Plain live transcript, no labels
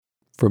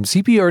From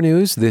CPR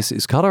News, this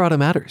is Colorado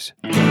Matters.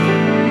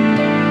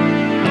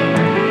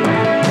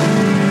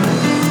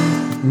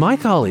 My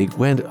colleague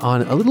went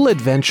on a little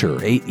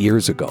adventure 8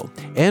 years ago.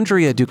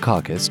 Andrea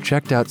Dukakis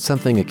checked out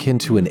something akin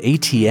to an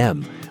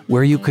ATM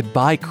where you could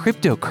buy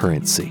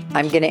cryptocurrency.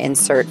 I'm going to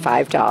insert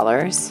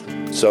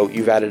 $5. So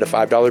you've added a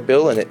 $5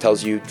 bill and it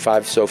tells you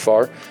 5 so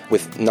far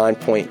with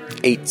 9.87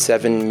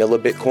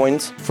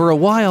 millibitcoins. For a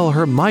while,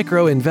 her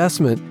micro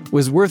investment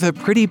was worth a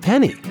pretty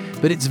penny,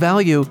 but its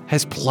value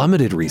has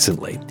plummeted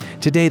recently.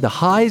 Today, the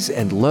highs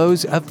and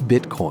lows of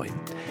Bitcoin.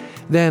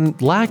 Then,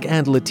 Black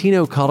and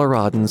Latino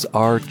Coloradans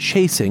are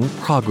chasing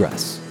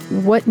progress.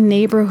 What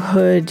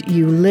neighborhood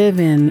you live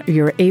in,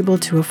 you're able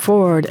to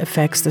afford,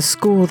 affects the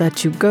school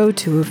that you go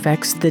to,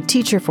 affects the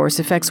teacher force,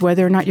 affects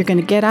whether or not you're going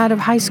to get out of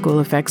high school,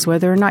 affects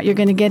whether or not you're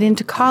going to get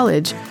into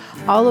college.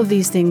 All of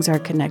these things are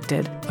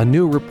connected. A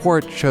new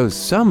report shows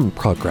some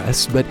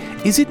progress, but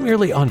is it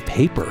merely on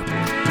paper?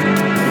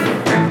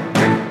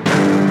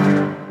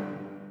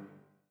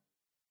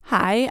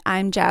 Hi,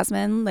 I'm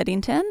Jasmine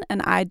Liddington,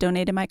 and I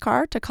donated my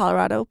car to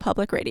Colorado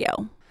Public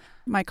Radio.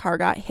 My car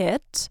got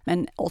hit,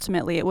 and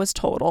ultimately it was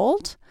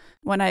totaled.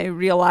 When I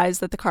realized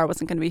that the car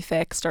wasn't going to be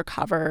fixed or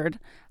covered,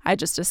 I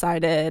just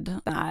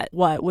decided that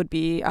what would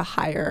be a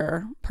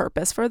higher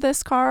purpose for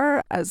this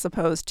car, as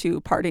opposed to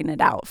parting it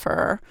out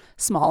for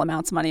small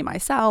amounts of money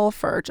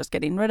myself or just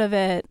getting rid of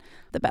it,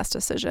 the best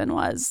decision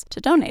was to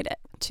donate it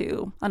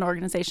to an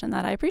organization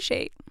that I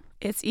appreciate.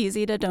 It's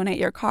easy to donate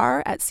your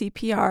car at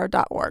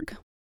cpr.org.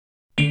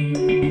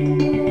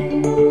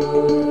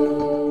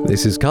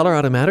 This is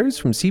Colorado Matters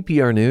from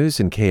CPR News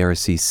and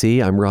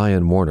KRCC. I'm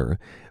Ryan Warner.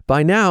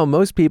 By now,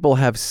 most people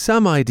have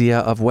some idea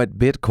of what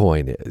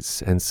Bitcoin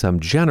is and some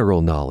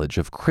general knowledge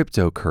of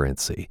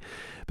cryptocurrency.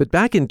 But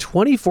back in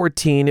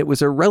 2014, it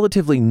was a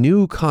relatively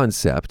new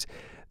concept.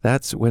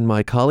 That's when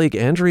my colleague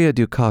Andrea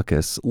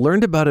Dukakis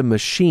learned about a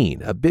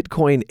machine, a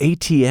Bitcoin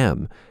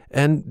ATM,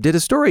 and did a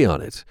story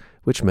on it,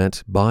 which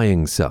meant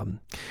buying some.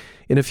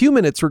 In a few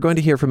minutes, we're going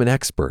to hear from an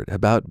expert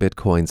about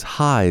Bitcoin's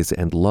highs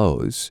and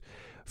lows.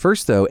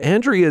 First, though,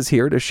 Andrea is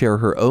here to share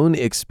her own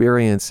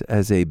experience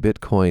as a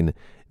Bitcoin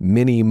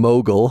mini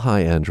mogul. Hi,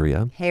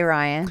 Andrea. Hey,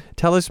 Ryan.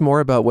 Tell us more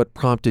about what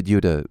prompted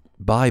you to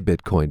buy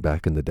Bitcoin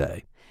back in the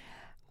day.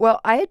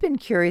 Well, I had been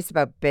curious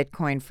about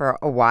Bitcoin for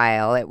a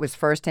while. It was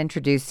first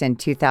introduced in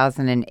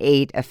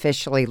 2008,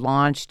 officially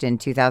launched in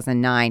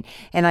 2009.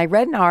 And I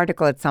read an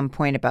article at some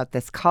point about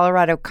this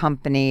Colorado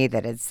company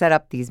that had set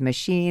up these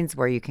machines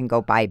where you can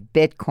go buy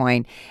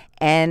Bitcoin.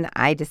 And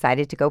I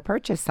decided to go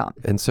purchase some.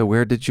 And so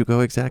where did you go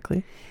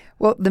exactly?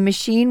 Well, the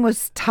machine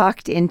was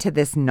tucked into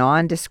this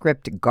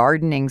nondescript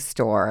gardening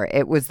store.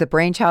 It was the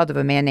brainchild of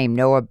a man named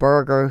Noah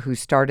Berger, who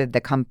started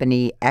the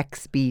company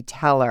XB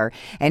Teller.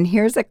 And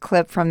here's a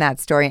clip from that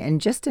story.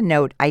 And just a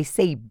note, I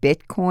say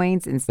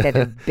Bitcoins instead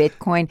of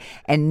Bitcoin,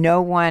 and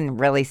no one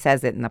really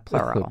says it in the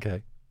plural.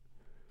 Okay.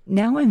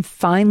 Now I'm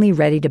finally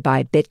ready to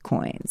buy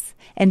Bitcoins.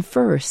 And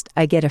first,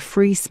 I get a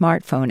free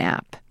smartphone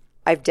app.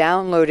 I've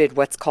downloaded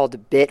what's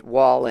called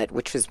BitWallet,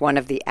 which is one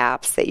of the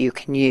apps that you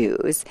can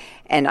use,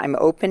 and I'm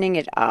opening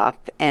it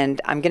up, and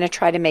I'm going to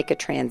try to make a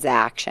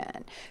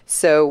transaction.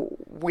 So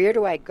where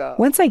do I go?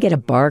 Once I get a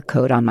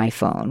barcode on my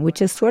phone, which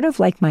is sort of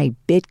like my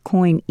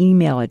Bitcoin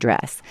email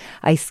address,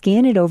 I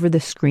scan it over the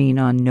screen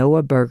on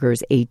Noah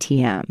Berger's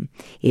ATM.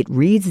 It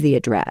reads the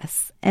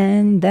address,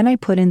 and then I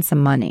put in some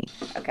money.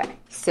 Okay,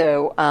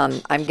 so I'm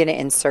going to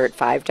insert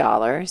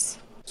 $5.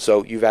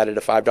 So you've added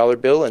a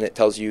 $5 bill and it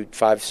tells you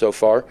 5 so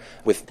far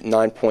with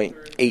 9.87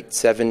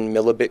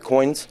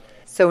 millibitcoins.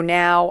 So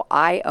now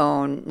I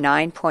own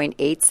 9.87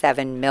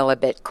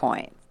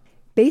 millibitcoin.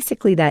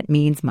 Basically, that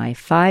means my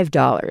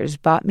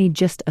 $5 bought me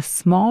just a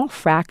small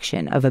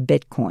fraction of a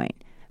Bitcoin.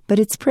 But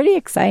it's pretty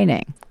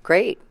exciting.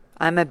 Great.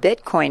 I'm a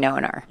Bitcoin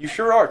owner. You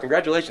sure are.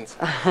 Congratulations.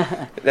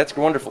 That's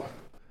wonderful.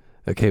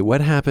 Okay, what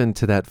happened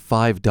to that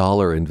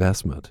 $5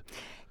 investment?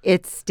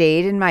 It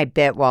stayed in my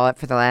BitWallet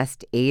for the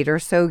last 8 or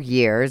so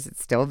years.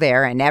 It's still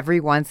there. And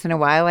every once in a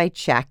while, I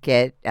check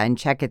it and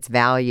check its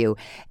value.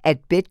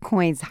 At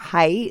Bitcoin's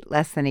height,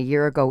 less than a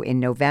year ago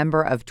in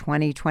November of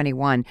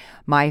 2021,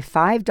 my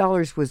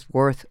 $5 was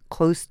worth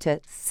close to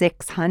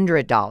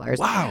 $600.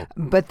 Wow.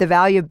 But the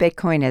value of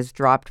Bitcoin has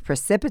dropped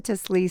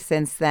precipitously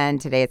since then.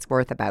 Today, it's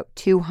worth about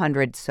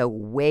 $200, so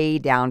way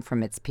down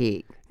from its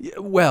peak.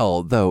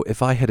 Well, though,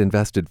 if I had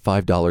invested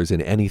 $5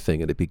 in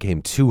anything and it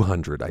became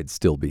 $200, I'd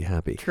still be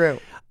happy. True.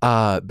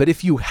 But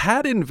if you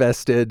had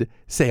invested,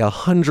 say,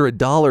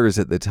 $100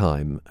 at the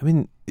time, I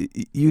mean,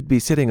 you'd be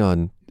sitting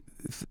on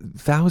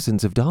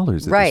thousands of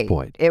dollars at this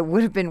point. It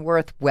would have been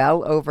worth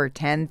well over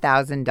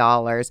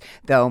 $10,000,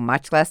 though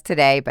much less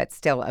today, but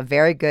still a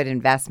very good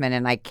investment.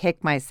 And I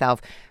kick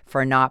myself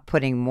for not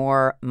putting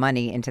more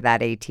money into that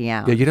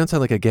ATM. Yeah, you don't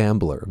sound like a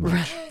gambler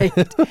much.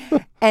 Right.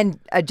 And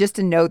just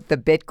a note, the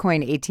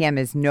Bitcoin ATM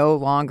is no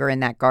longer in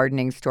that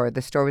gardening store.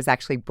 The store was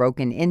actually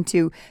broken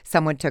into.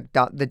 Someone took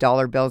the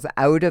dollar bills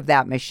out of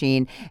that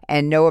machine.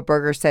 And Noah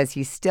Berger says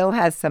he still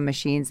has some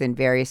machines in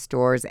various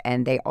stores,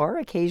 and they are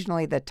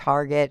occasionally the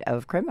target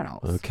of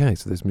criminals. Okay,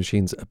 so these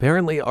machines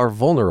apparently are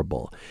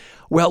vulnerable.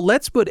 Well,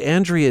 let's put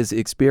Andrea's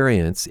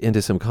experience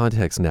into some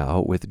context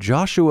now with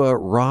Joshua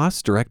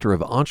Ross, Director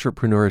of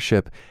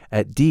Entrepreneurship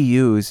at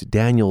DU's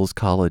Daniels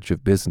College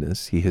of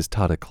Business. He has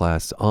taught a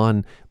class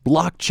on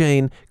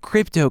blockchain,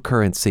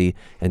 cryptocurrency,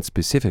 and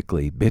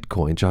specifically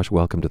Bitcoin. Josh,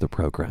 welcome to the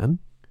program.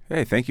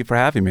 Hey, thank you for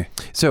having me.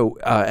 So,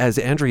 as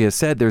Andrea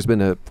said, there's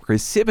been a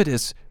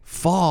precipitous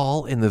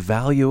fall in the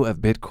value of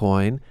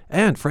Bitcoin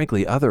and,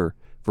 frankly, other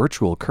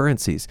virtual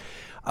currencies.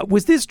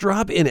 Was this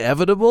drop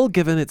inevitable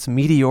given its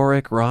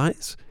meteoric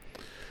rise?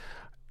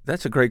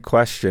 That's a great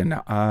question.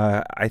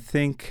 I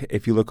think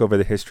if you look over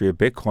the history of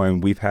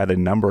Bitcoin, we've had a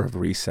number of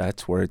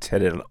resets where it's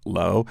hit a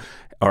low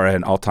or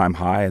an all-time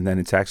high, and then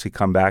it's actually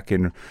come back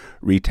and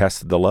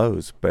retested the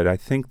lows. But I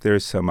think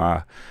there's some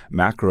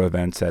macro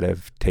events that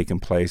have taken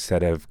place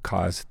that have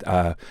caused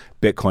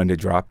Bitcoin to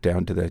drop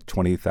down to the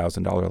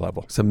 $20,000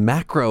 level. Some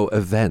macro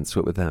events,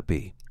 what would that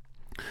be?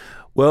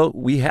 Well,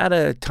 we had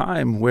a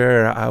time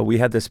where we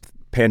had this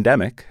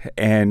pandemic,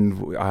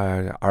 and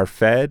our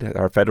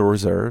Federal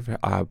Reserve,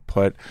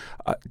 put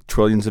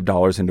trillions of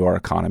dollars into our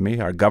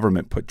economy. Our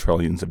government put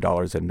trillions of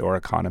dollars into our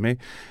economy.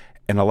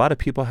 And a lot of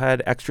people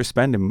had extra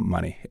spending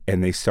money,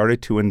 and they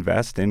started to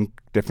invest in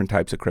different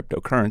types of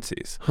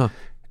cryptocurrencies. Huh.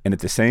 And at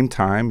the same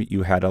time,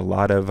 you had a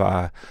lot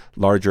of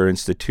larger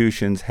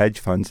institutions, hedge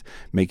funds,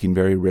 making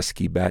very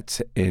risky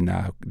bets in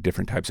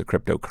different types of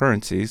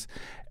cryptocurrencies.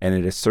 And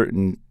at a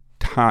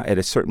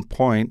certain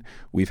point,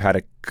 we've had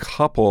a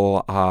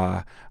couple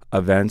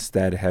events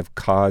that have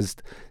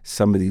caused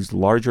some of these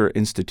larger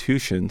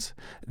institutions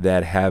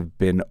that have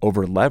been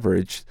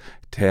over-leveraged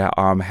to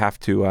have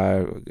to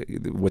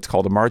what's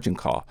called a margin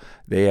call.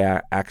 They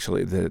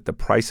actually, the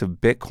price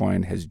of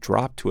Bitcoin has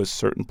dropped to a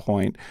certain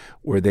point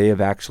where they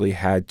have actually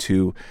had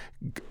to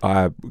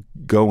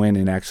go in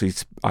and actually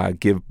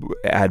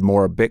add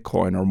more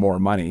Bitcoin or more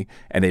money,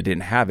 and they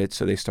didn't have it,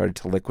 so they started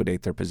to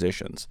liquidate their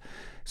positions.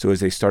 So as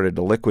they started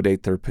to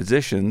liquidate their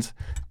positions,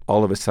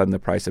 all of a sudden the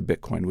price of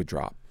Bitcoin would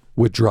drop.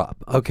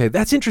 Okay,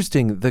 that's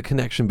interesting, the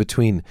connection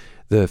between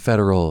the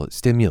federal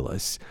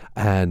stimulus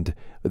and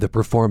the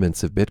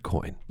performance of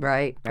Bitcoin.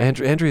 Right.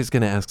 Andrea's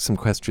going to ask some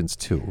questions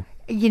too.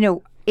 You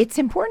know, it's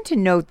important to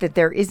note that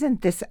there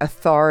isn't this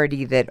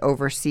authority that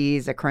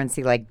oversees a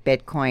currency like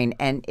Bitcoin,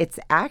 and it's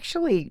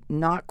actually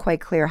not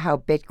quite clear how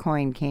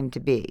Bitcoin came to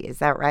be. Is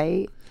that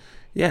right?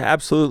 Yeah,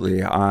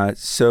 absolutely.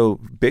 So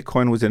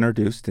Bitcoin was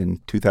introduced in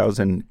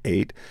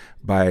 2008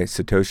 by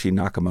Satoshi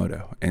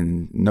Nakamoto,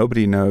 and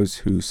nobody knows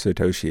who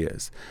Satoshi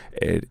is.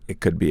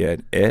 It could be a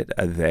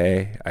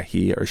they, a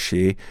he, or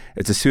she.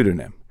 It's a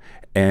pseudonym.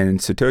 And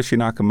Satoshi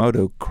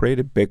Nakamoto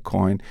created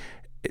Bitcoin.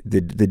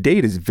 The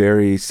date is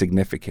very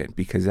significant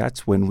because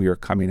that's when we were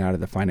coming out of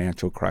the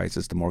financial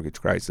crisis, the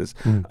mortgage crisis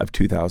of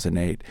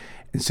 2008.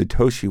 And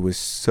Satoshi was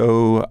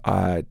so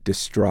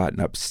distraught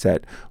and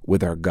upset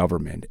with our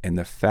government and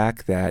the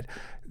fact that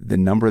the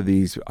number of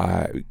these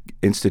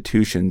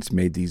institutions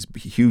made these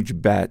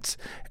huge bets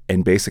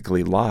and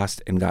basically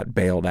lost and got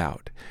bailed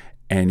out.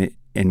 And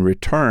in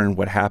return,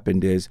 what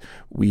happened is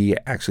we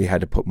actually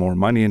had to put more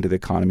money into the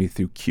economy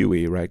through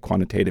QE, right,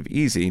 quantitative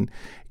easing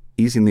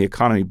the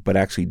economy, but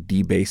actually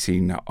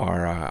debasing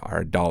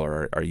our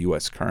dollar, our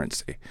U.S.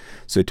 currency.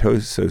 So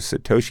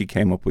Satoshi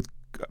came up with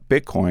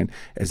Bitcoin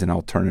as an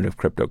alternative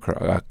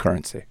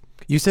cryptocurrency.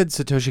 You said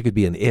Satoshi could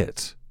be an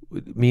it,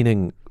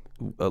 meaning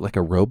like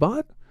a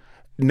robot?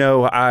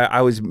 No,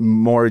 I was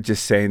more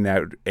just saying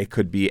that it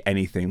could be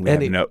anything.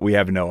 We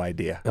have no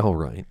idea. Oh,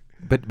 right.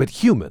 But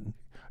human.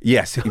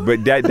 Yes,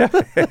 but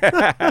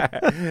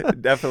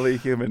definitely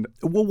human.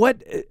 Well,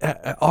 what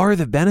are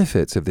the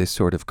benefits of this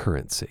sort of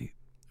currency?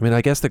 I mean,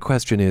 I guess the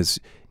question is,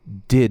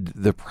 did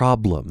the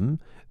problem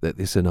that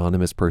this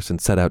anonymous person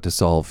set out to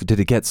solve, did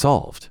it get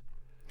solved?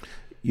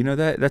 You know,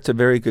 that's a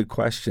very good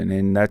question,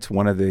 and that's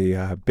one of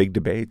the big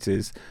debates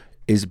is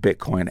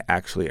Bitcoin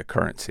actually a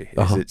currency?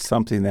 Is it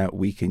something that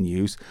we can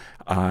use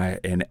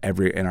in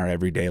our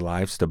everyday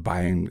lives to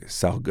buy and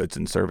sell goods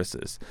and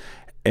services?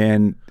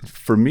 And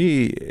for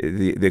me,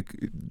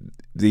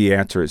 the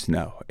answer is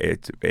no.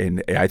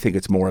 And I think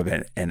it's more of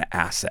an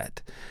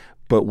asset.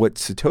 But what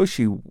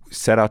Satoshi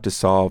set out to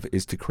solve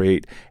is to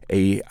create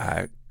a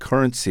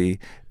currency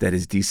that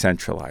is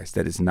decentralized,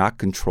 that is not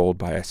controlled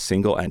by a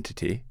single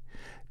entity,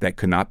 that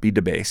could not be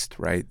debased,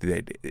 right?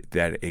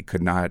 That it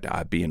could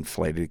not be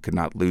inflated, it could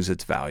not lose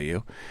its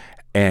value,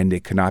 and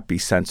it could not be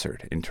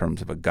censored in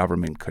terms of a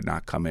government could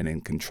not come in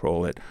and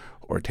control it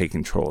or take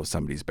control of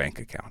somebody's bank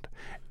account.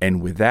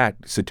 And with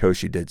that,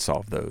 Satoshi did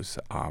solve those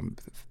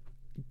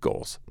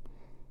goals.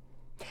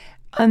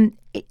 And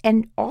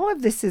all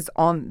of this is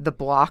on the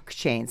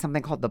blockchain,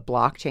 something called the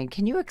blockchain.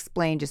 Can you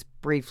explain just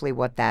briefly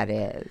what that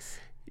is?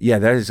 Yeah,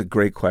 that is a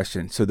great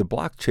question. So the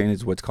blockchain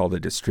is what's called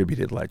a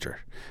distributed ledger.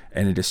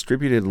 And a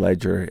distributed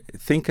ledger,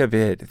 think of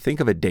a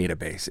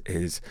database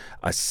as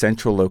a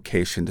central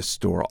location to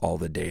store all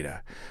the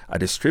data. A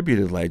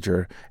distributed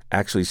ledger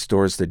actually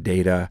stores the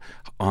data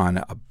on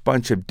a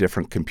bunch of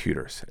different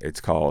computers.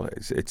 It's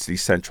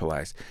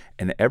decentralized.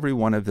 And every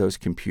one of those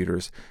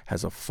computers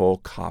has a full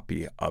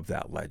copy of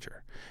that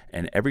ledger.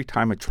 And every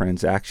time a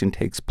transaction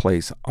takes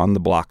place on the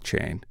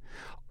blockchain,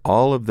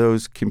 all of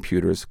those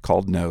computers,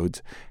 called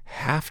nodes,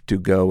 have to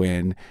go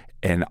in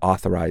and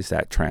authorize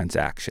that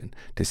transaction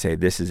to say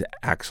this is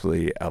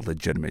actually a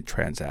legitimate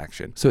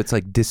transaction. So it's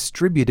like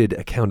distributed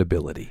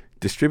accountability.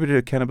 Distributed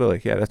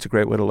accountability. Yeah, that's a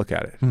great way to look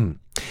at it.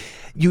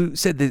 You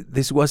said that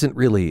this wasn't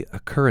really a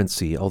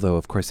currency, although,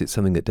 of course, it's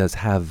something that does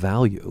have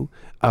value.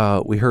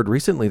 We heard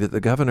recently that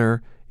the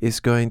governor is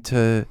going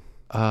to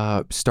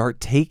start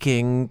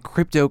taking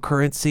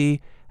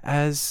cryptocurrency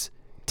as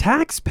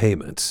tax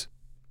payments.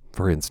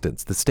 For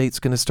instance, the state's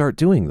going to start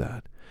doing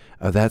that.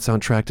 That's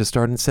on track to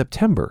start in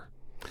September.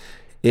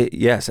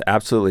 Yes,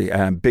 absolutely.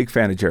 I'm a big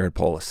fan of Jared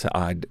Polis.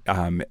 I'll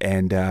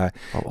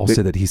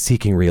say that he's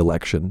seeking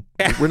re-election.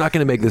 We're not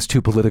going to make this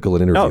too political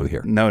an interview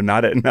here. No,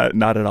 not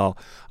at all.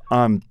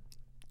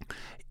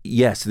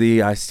 Yes,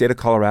 the state of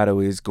Colorado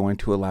is going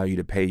to allow you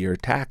to pay your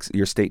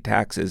state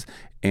taxes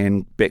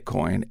in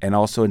Bitcoin, and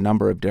also a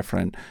number of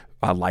different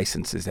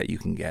licenses that you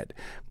can get.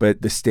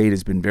 But the state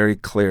has been very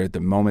clear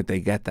the moment they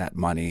get that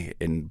money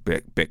in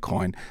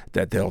Bitcoin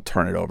that they'll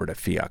turn it over to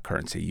fiat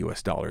currency,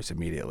 U.S. dollars,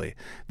 immediately.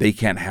 They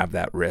can't have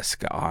that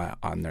risk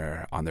on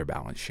their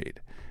balance sheet.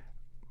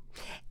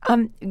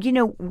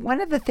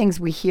 One of the things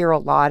we hear a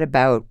lot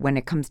about when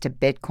it comes to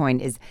Bitcoin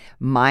is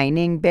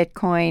mining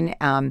Bitcoin.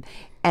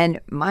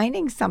 And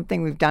mining's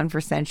something we've done for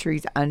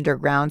centuries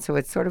underground, so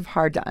it's sort of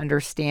hard to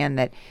understand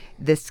that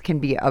this can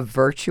be a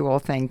virtual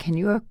thing. Can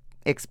you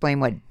explain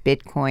what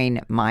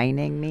Bitcoin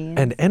mining means?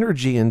 And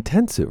energy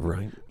intensive,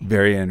 right?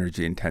 Very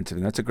energy intensive.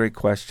 And that's a great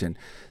question.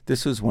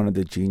 This was one of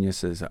the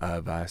geniuses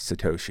of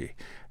Satoshi.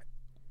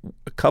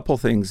 A couple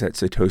things that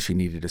Satoshi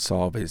needed to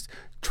solve is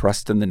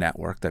trust in the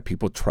network, that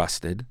people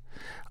trusted,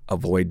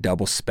 avoid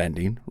double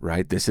spending,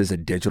 right? This is a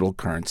digital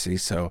currency.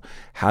 So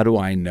how do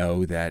I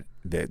know that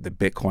the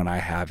Bitcoin I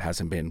have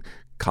hasn't been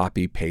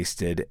copy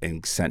pasted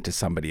and sent to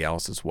somebody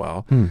else as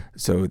well?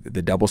 So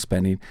the double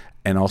spending,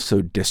 and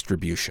also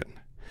distribution,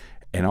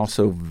 and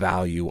also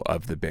value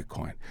of the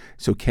Bitcoin.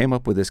 So came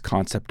up with this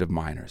concept of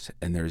miners.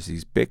 And there's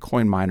these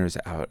Bitcoin miners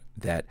out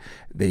that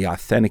they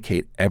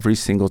authenticate every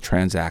single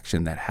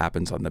transaction that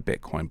happens on the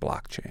Bitcoin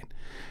blockchain.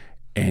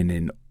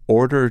 And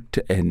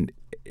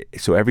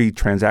so every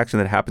transaction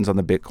that happens on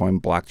the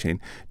Bitcoin blockchain,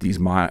 these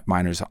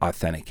miners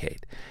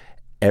authenticate.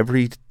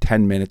 Every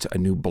 10 minutes, a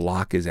new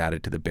block is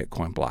added to the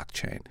Bitcoin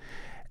blockchain.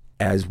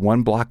 As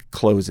one block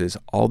closes,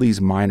 all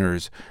these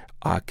miners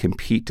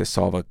compete to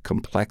solve a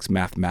complex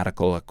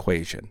mathematical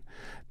equation.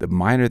 The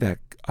miner that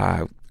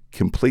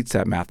completes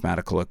that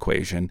mathematical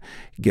equation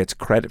gets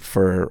credit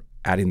for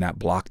adding that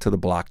block to the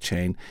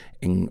blockchain,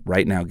 and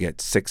right now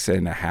gets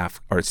 6.25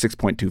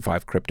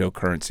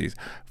 cryptocurrencies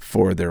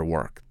for their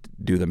work.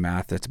 Do the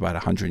math, that's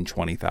about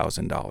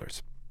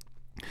 $120,000.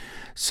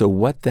 So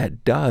what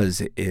that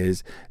does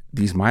is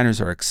these miners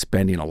are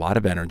expending a lot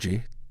of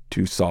energy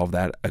to solve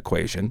that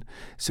equation.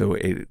 So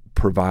it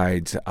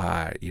provides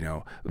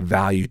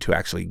value to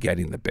actually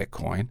getting the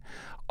Bitcoin.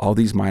 All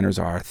these miners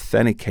are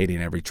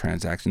authenticating every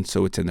transaction,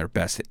 so it's in their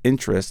best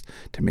interest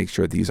to make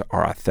sure these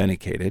are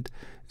authenticated.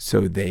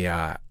 So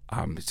they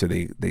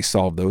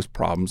solve those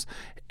problems,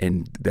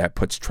 and that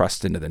puts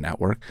trust into the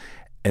network.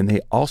 And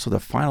they also, the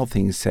final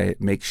thing is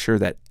make sure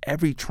that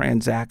every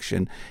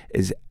transaction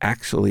is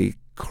actually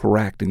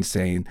correct in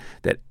saying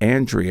that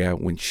Andrea,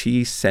 when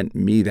she sent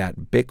me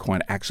that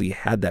Bitcoin, actually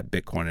had that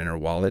Bitcoin in her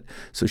wallet,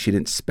 so she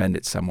didn't spend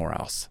it somewhere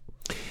else.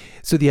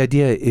 So the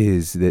idea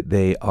is that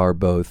they are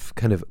both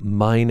kind of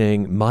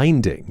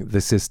minding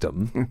the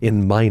system,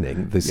 in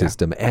mining the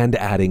system, and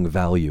adding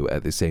value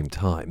at the same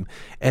time.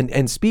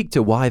 And speak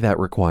to why that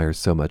requires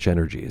so much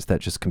energy. Is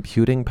that just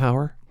computing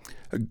power?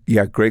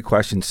 Yeah, great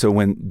question. So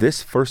when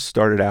this first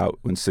started out,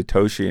 when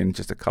Satoshi and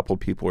just a couple of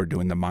people were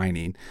doing the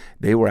mining,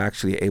 they were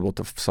actually able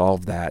to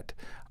solve that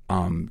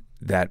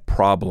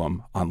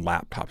problem on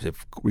laptops. It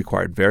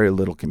required very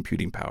little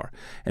computing power.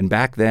 And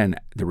back then,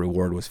 the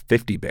reward was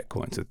 50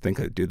 Bitcoins. So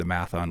do the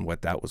math on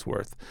what that was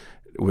worth,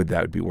 what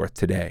that would be worth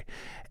today.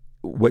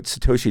 What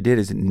Satoshi did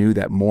is it knew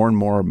that more and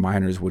more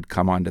miners would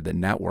come onto the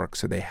network,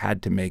 so they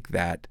had to make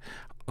that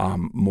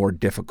more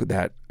difficult,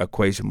 that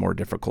equation more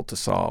difficult to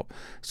solve.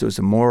 So as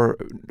the more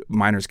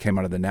miners came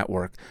out of the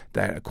network,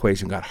 that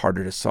equation got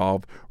harder to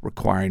solve,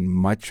 requiring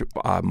much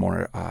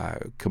more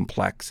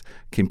complex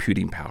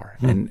computing power.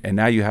 And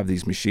now you have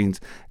these machines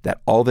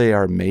that all they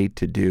are made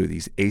to do,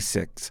 these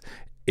ASICs,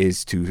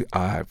 is to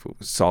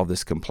solve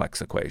this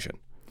complex equation.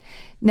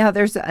 Now,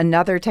 there's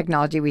another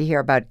technology we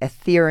hear about,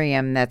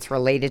 Ethereum, that's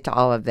related to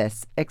all of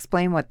this.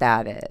 Explain what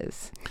that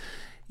is.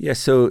 Yeah,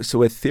 so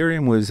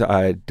Ethereum was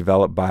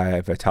developed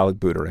by Vitalik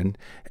Buterin,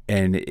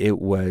 And it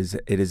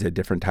is a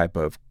different type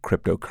of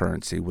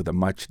cryptocurrency with a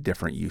much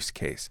different use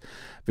case.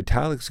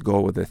 Vitalik's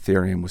goal with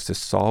Ethereum was to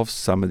solve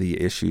some of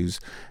the issues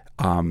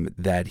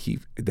that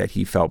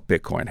he felt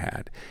Bitcoin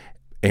had,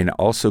 and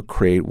also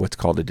create what's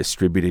called a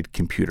distributed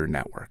computer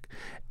network.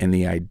 And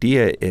the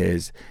idea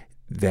is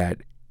that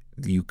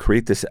you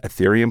create this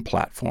Ethereum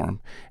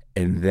platform,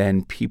 and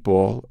then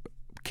people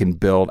can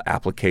build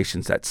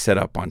applications that sit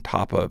up on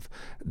top of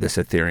this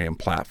Ethereum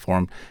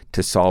platform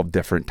to solve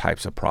different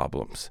types of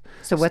problems.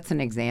 So what's an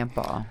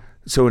example?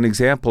 So an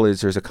example is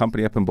there's a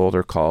company up in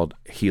Boulder called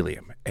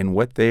Helium. And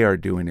what they are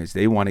doing is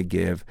they want to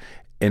give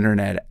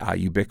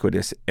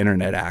ubiquitous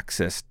internet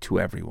access to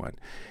everyone.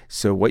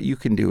 So what you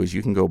can do is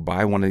you can go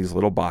buy one of these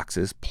little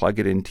boxes, plug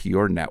it into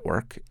your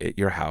network at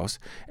your house,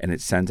 and it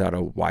sends out a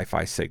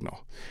Wi-Fi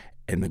signal.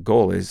 And the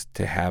goal is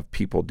to have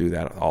people do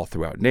that all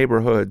throughout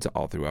neighborhoods,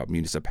 all throughout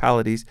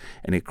municipalities,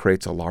 and it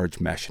creates a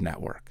large mesh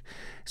network.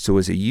 So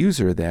as a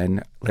user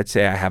then, let's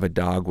say I have a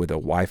dog with a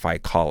Wi-Fi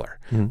collar.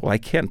 Well, I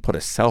can't put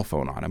a cell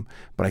phone on him,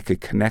 but I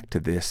could connect to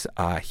this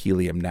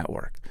Helium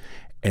network.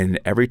 And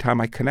every time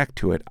I connect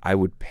to it, I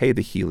would pay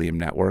the Helium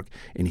network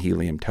in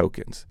Helium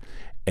tokens.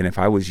 And if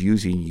I was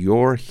using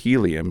your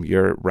Helium,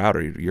 your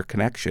router, your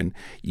connection,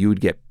 you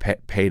would get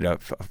paid a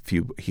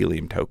few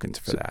Helium tokens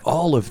for that.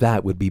 All of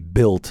that would be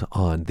built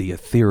on the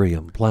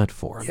Ethereum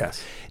platform.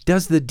 Yes.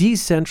 Does the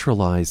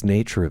decentralized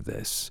nature of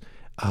this,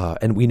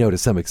 and we know to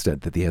some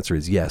extent that the answer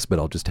is yes, but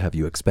I'll just have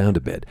you expound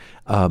a bit,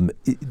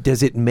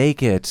 does it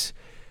make it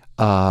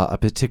a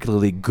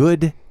particularly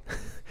good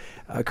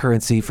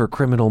currency for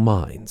criminal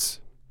minds?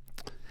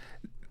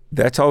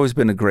 That's always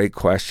been a great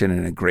question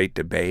and a great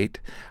debate.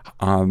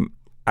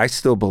 I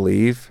still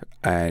believe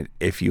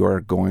if you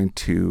are going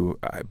to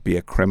be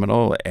a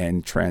criminal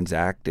and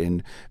transact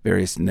in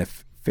various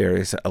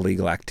nefarious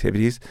illegal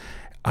activities,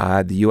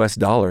 the U.S.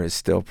 dollar is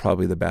still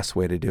probably the best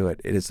way to do it.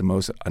 It is the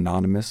most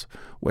anonymous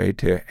way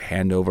to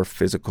hand over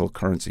physical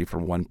currency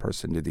from one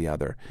person to the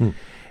other.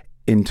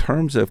 In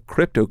terms of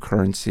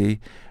cryptocurrency,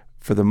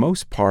 for the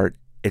most part,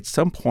 at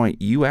some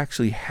point, you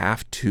actually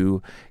have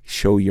to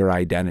show your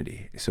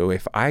identity. So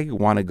if I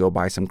want to go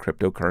buy some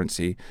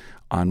cryptocurrency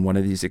on one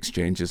of these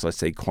exchanges, let's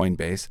say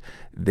Coinbase,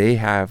 they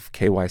have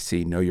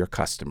KYC, know your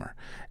customer.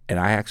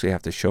 And I actually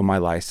have to show my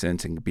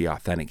license and be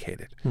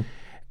authenticated.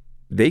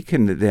 They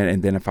can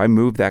then if I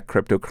move that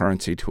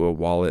cryptocurrency to a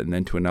wallet and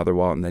then to another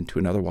wallet and then to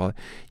another wallet,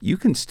 you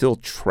can still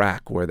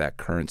track where that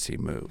currency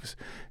moves.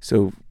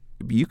 So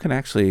you can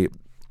actually,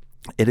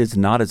 it is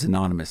not as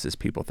anonymous as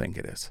people think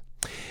it is.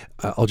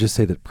 I'll just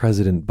say that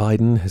President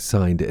Biden has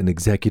signed an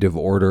executive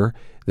order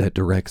that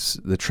directs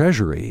the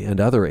Treasury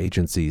and other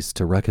agencies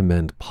to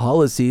recommend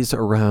policies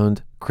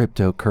around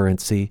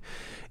cryptocurrency.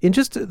 In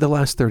just the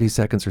last 30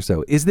 seconds or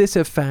so, is this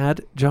a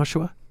fad,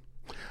 Joshua?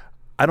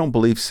 I don't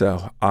believe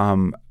so.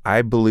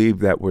 I believe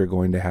that we're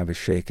going to have a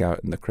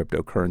shakeout in the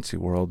cryptocurrency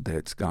world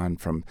that's gone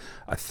from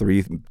a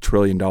 $3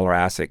 trillion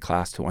asset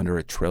class to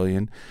under $1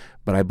 trillion.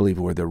 But I believe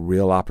where the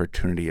real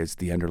opportunity is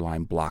the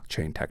underlying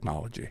blockchain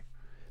technology.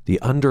 The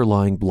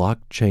underlying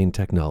blockchain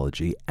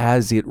technology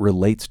as it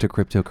relates to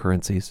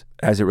cryptocurrencies?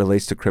 As it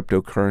relates to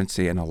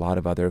cryptocurrency and a lot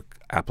of other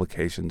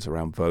applications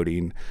around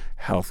voting,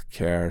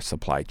 healthcare,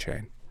 supply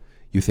chain.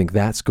 You think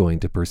that's going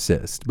to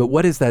persist. But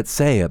what does that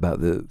say about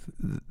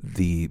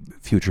the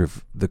future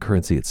of the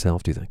currency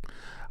itself, do you think?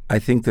 I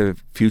think the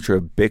future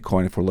of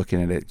Bitcoin, if we're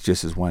looking at it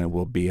just as one, it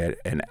will be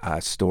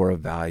a store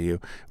of value,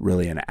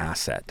 really an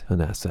asset.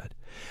 An asset.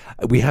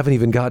 We haven't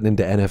even gotten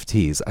into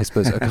NFTs. I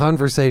suppose a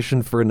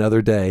conversation for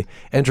another day.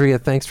 Andrea,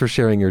 thanks for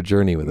sharing your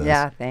journey with us.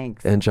 Yeah,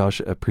 thanks. And Josh,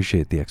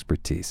 appreciate the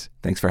expertise.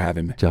 Thanks for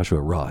having me.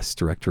 Joshua Ross,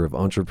 Director of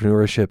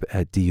Entrepreneurship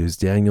at DU's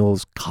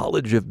Daniels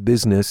College of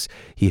Business.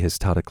 He has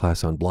taught a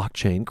class on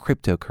blockchain,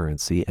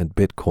 cryptocurrency, and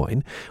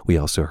Bitcoin. We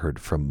also heard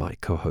from my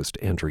co-host,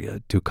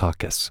 Andrea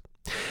Dukakis.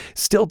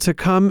 Still to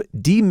come,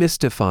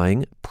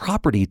 demystifying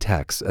property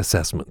tax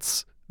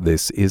assessments.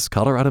 This is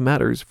Colorado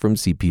Matters from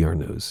CPR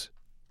News.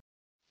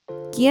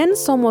 ¿Quién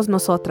somos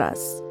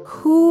nosotras?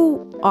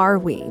 Who are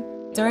we?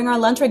 During our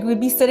lunch break, we'd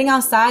be sitting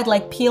outside,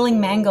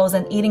 peeling mangoes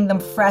and eating them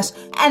fresh.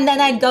 And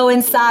then I'd go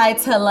inside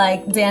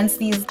to, dance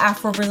these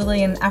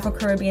Afro-Brazilian,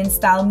 Afro-Caribbean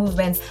style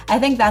movements. I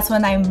think that's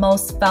when I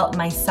most felt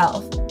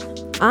myself.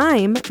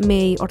 I'm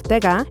May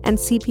Ortega, and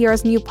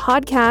CPR's new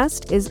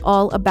podcast is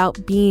all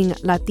about being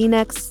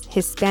Latinx,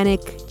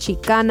 Hispanic,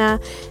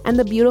 Chicana, and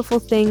the beautiful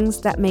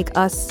things that make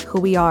us who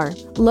we are.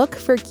 Look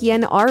for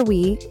 ¿Quién Are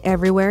We?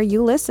 Everywhere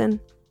you listen.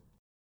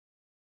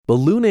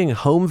 Ballooning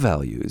home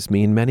values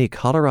mean many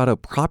Colorado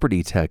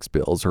property tax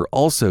bills are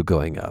also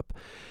going up.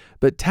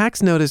 But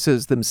tax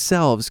notices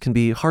themselves can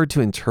be hard to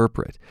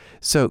interpret.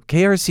 So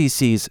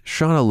KRCC's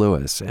Shauna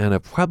Lewis and a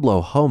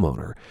Pueblo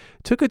homeowner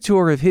took a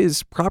tour of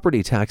his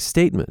property tax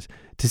statement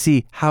to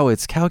see how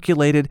it's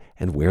calculated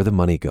and where the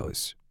money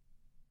goes.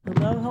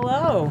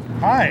 Hello.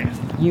 Hi.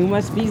 You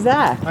must be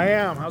Zach. I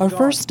am. Our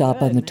first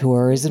stop on the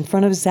tour is in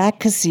front of Zach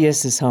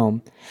Casillas'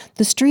 home.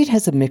 The street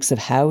has a mix of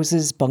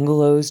houses,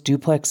 bungalows,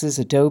 duplexes,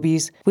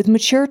 adobes, with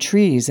mature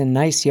trees and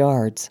nice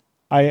yards.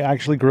 I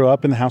actually grew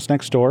up in the house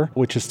next door,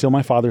 which is still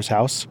my father's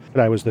house.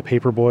 I was the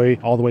paper boy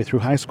all the way through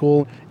high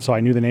school, so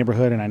I knew the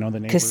neighborhood and I know the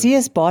neighbors.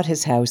 Casillas bought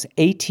his house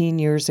 18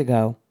 years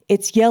ago.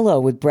 It's yellow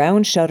with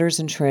brown shutters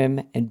and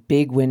trim and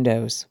big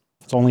windows.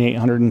 It's only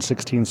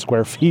 816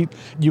 square feet.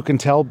 You can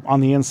tell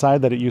on the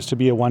inside that it used to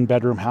be a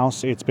one-bedroom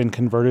house. It's been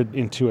converted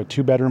into a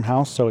two-bedroom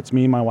house, so it's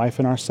me, my wife,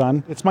 and our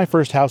son. It's my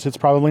first house. It's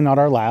probably not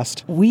our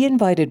last. We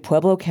invited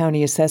Pueblo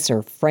County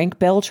Assessor Frank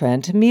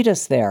Beltran to meet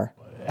us there.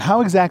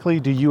 How exactly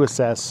do you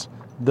assess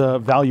the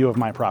value of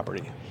my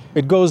property?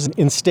 It goes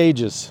in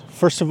stages.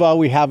 First of all,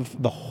 we have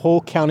the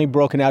whole county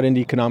broken out into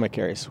economic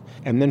areas.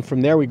 And then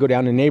from there, we go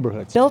down to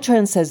neighborhoods.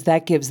 Beltran says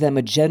that gives them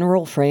a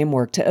general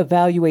framework to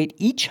evaluate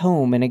each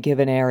home in a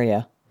given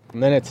area.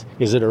 And then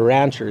is it a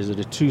ranch or is it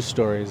a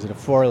two-story? Is it a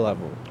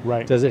four-level?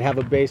 Right. Does it have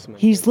a basement?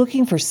 He's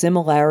looking for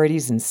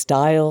similarities in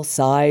style,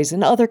 size,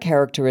 and other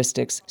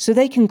characteristics so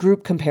they can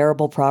group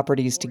comparable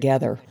properties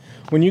together.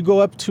 When you go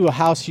up to a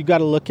house, you got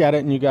to look at it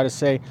and you got to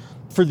say,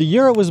 for the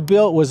year it was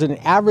built, was it an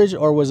average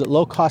or was it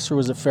low cost or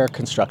was it fair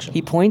construction?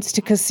 He points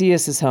to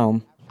Casillas'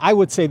 home. I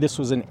would say this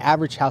was an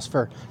average house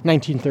for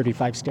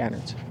 1935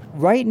 standards.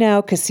 Right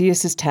now,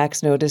 Casillas'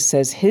 tax notice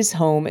says his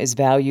home is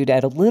valued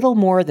at a little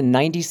more than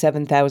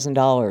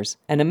 $97,000,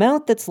 an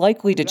amount that's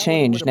likely to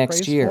change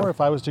next year.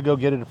 If I was to go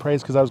get it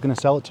appraised because I was going to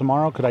sell it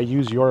tomorrow, could I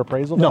use your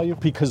appraisal value? No,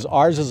 because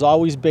ours is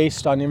always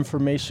based on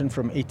information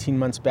from 18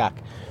 months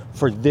back.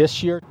 For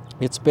this year,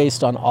 it's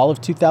based on all of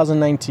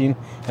 2019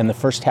 and the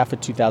first half of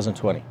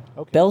 2020.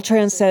 Okay.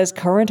 Beltran says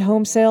current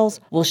home sales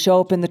will show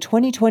up in the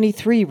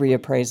 2023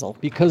 reappraisal.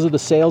 Because of the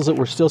sales that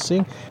we're still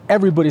seeing,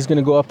 everybody's going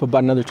to go up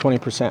about another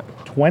 20%.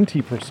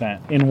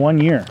 20% in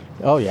 1 year?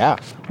 Oh, yeah.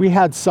 We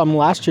had some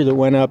last year that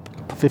went up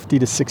 50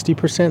 to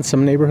 60%,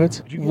 some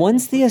neighborhoods.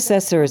 Once the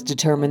assessor has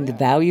determined the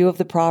value of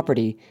the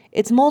property,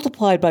 it's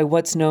multiplied by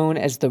what's known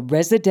as the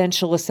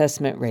residential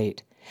assessment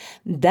rate.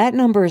 That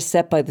number is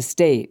set by the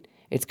state.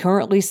 It's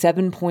currently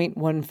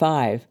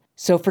 7.15.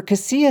 So for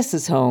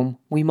Casillas' home,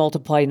 we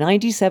multiply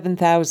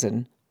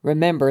 97,000,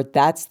 remember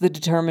that's the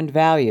determined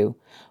value,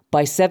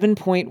 by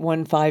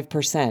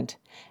 7.15%.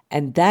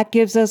 And that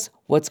gives us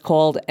what's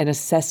called an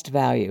assessed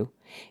value.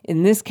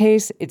 In this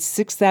case, it's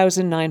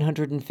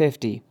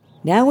 $6,950.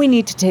 Now we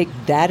need to take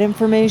that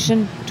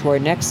information to our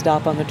next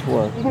stop on the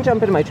tour. You can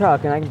jump into my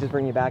truck and I can just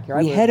bring you back here.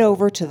 We head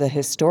over to the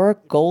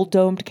historic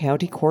gold-domed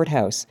county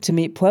courthouse to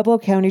meet Pueblo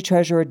County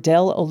Treasurer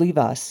Del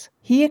Olivas.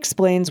 He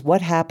explains what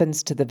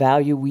happens to the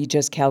value we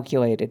just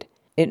calculated.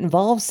 It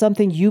involves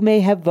something you may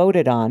have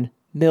voted on,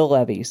 mill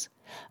levies.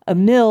 A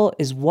mill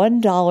is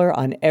 $1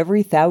 on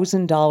every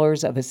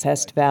 $1,000 of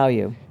assessed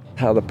value.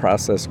 How the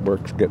process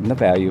works, getting the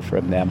value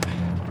from them,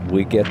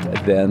 we get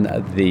then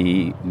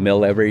the mill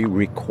levy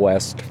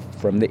request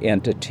from the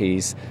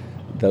entities.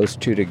 Those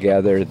two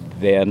together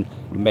then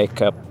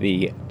make up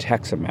the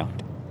tax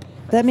amount.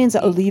 That means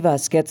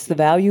Olivas gets the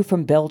value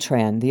from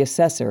Beltran, the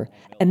assessor,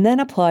 and then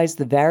applies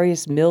the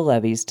various mill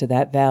levies to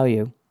that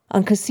value.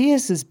 On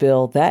Casillas'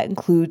 bill, that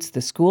includes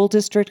the school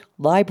district,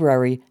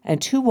 library,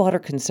 and 2 water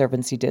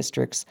conservancy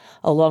districts,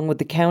 along with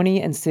the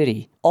county and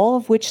city, all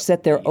of which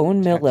set their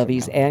own mill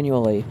levies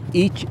annually.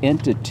 Each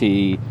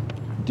entity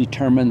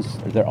determines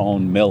their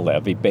own mill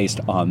levy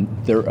based on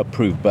their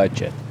approved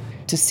budget.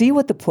 To see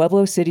what the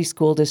Pueblo City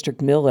School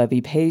District mill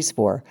levy pays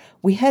for,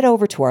 we head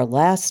over to our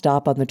last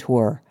stop on the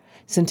tour,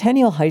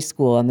 Centennial High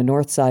School on the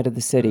north side of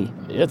the city.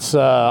 It's an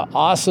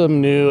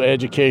awesome new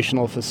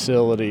educational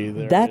facility.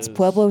 That's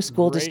Pueblo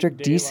School District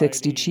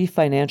D60 Chief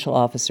Financial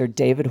Officer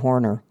David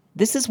Horner.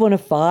 This is one of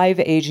 5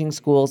 aging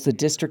schools the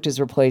district is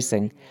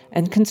replacing,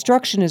 and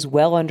construction is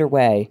well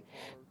underway,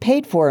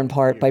 paid for in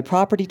part by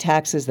property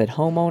taxes that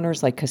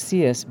homeowners like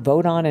Casillas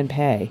vote on and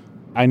pay.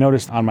 I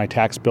noticed on my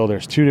tax bill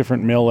there's 2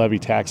 different mill levy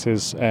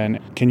taxes, and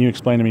can you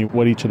explain to me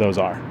what each of those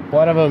are?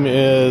 One of them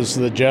is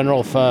the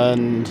general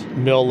fund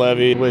mill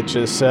levy, which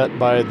is set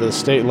by the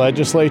state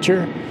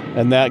legislature,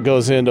 and that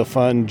goes in to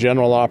fund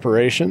general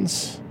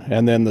operations.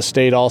 And then the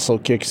state also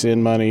kicks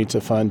in money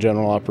to fund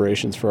general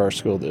operations for our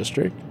school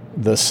district.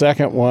 The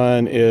second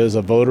one is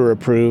a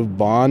voter-approved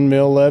bond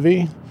mill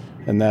levy,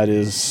 and that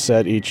is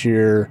set each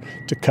year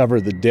to cover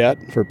the debt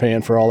for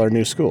paying for all our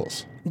new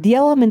schools. The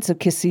elements of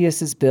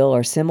Casillas' bill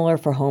are similar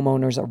for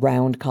homeowners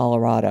around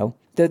Colorado,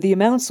 though the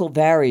amounts will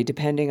vary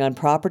depending on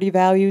property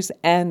values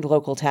and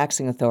local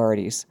taxing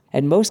authorities.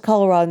 And most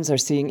Coloradans are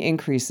seeing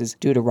increases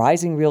due to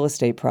rising real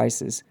estate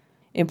prices.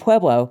 In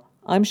Pueblo,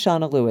 I'm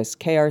Shauna Lewis,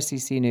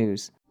 KRCC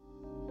News.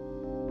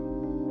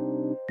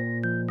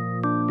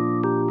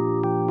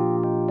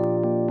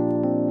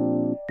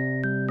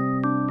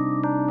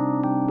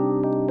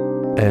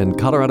 And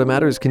Colorado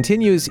Matters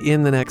continues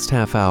in the next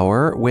half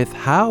hour with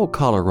how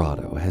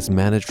Colorado has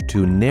managed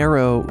to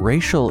narrow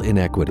racial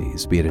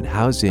inequities, be it in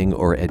housing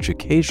or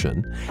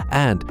education,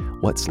 and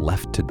what's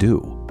left to do.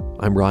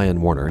 I'm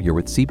Ryan Warner. You're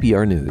with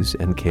CPR News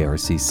and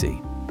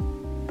KRCC.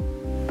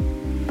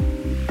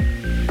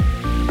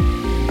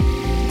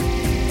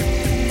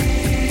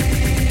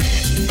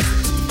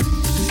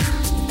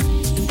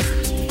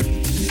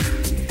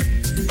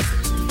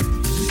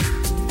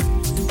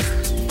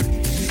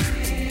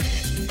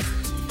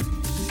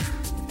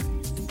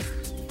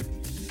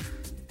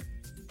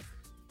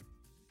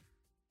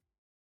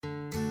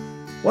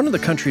 One of the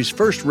country's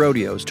first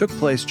rodeos took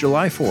place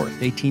July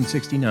 4th,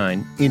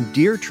 1869, in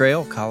Deer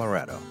Trail,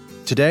 Colorado.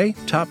 Today,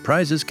 top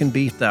prizes can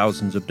be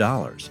thousands of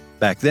dollars.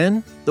 Back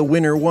then, the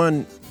winner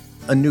won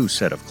a new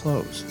set of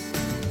clothes.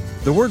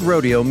 The word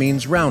rodeo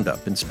means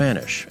roundup in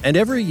Spanish, and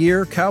every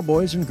year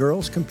cowboys and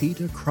girls compete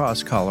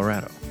across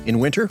Colorado. In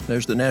winter,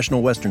 there's the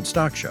National Western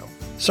Stock Show.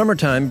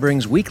 Summertime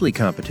brings weekly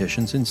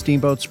competitions in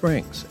Steamboat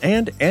Springs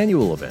and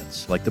annual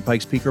events like the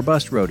Pikes Peak or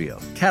Bust Rodeo,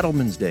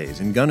 Cattlemen's Days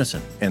in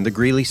Gunnison, and the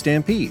Greeley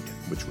Stampede,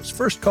 which was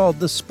first called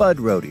the Spud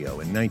Rodeo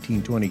in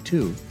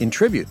 1922 in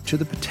tribute to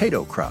the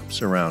potato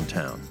crops around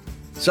town.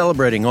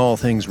 Celebrating all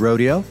things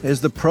rodeo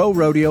is the Pro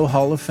Rodeo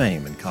Hall of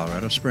Fame in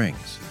Colorado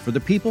Springs for the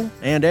people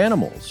and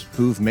animals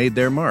who've made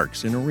their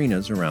marks in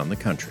arenas around the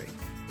country.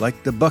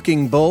 Like the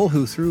bucking bull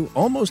who threw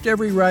almost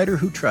every rider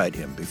who tried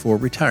him before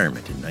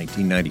retirement in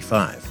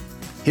 1995.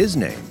 His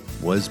name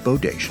was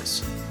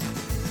Bodacious.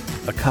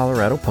 A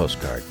Colorado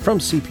postcard from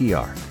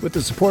CPR with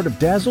the support of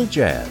Dazzle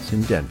Jazz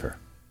in Denver.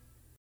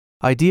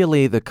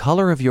 Ideally, the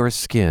color of your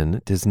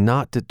skin does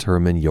not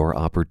determine your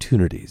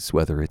opportunities,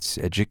 whether it's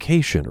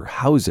education or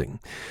housing.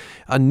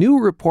 A new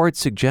report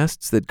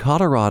suggests that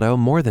Colorado,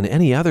 more than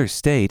any other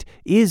state,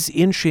 is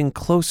inching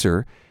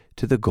closer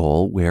to the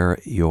goal where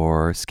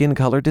your skin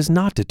color does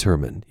not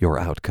determine your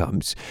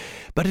outcomes.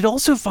 But it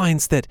also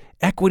finds that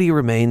equity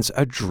remains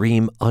a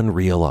dream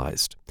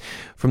unrealized.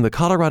 From the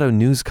Colorado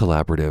News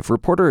Collaborative,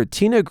 reporter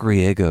Tina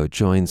Griego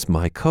joins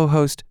my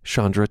co-host,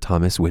 Chandra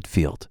Thomas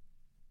Whitfield.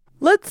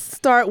 Let's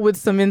start with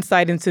some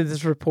insight into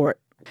this report.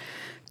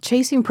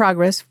 Chasing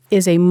Progress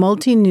is a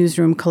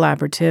multi-newsroom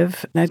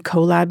collaborative that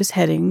CoLab is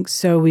heading.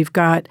 So we've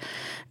got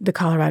the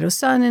Colorado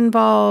Sun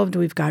involved,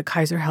 we've got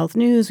Kaiser Health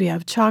News, we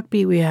have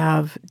Chalkbeat, we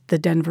have the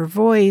Denver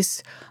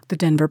Voice, the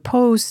Denver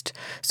Post.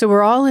 So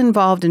we're all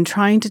involved in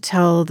trying to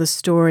tell the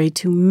story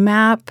to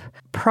map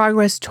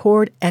progress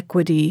toward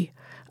equity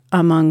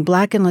among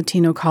Black and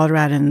Latino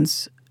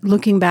Coloradans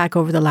looking back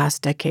over the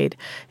last decade.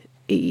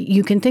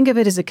 You can think of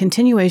it as a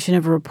continuation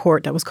of a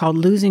report that was called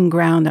Losing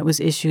Ground that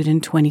was issued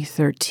in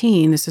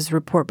 2013. This is a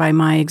report by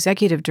my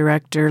executive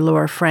director,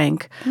 Laura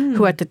Frank,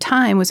 who at the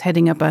time was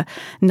heading up a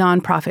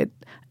nonprofit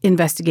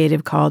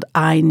investigative called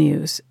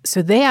iNews.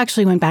 So they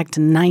actually went back to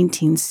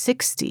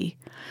 1960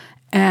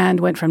 and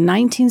went from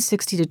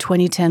 1960 to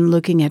 2010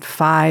 looking at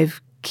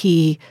 5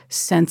 key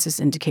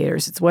census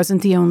indicators. It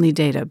wasn't the only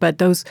data, but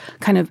those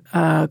kind of,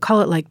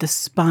 call it like the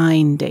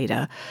spine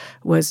data,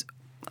 was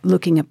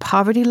looking at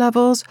poverty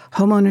levels,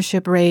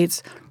 homeownership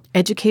rates,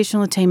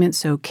 educational attainment,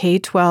 so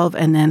K-12,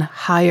 and then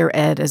higher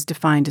ed as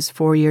defined as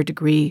 4-year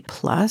degree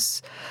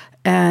plus,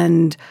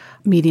 and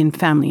median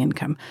family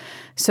income.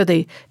 So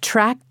they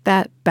tracked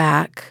that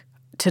back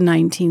to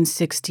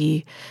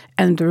 1960,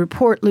 and the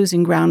report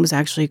Losing Ground was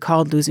actually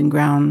called Losing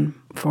Ground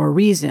for a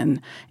reason,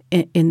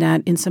 in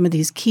that in some of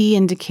these key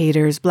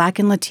indicators, Black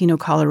and Latino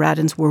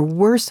Coloradans were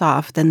worse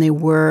off than they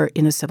were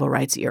in the civil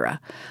rights era.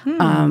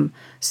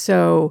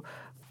 So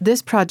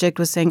this project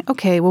was saying,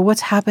 okay, well, what's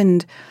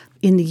happened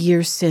in the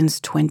years since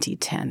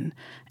 2010?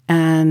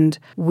 And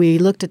we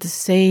looked at the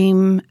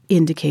same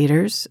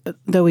indicators,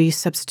 though we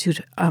substitute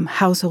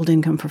household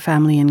income for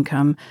family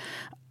income.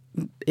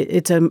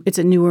 It's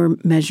a newer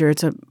measure.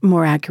 It's a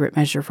more accurate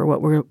measure for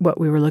what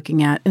we were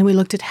looking at. And we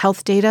looked at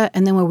health data,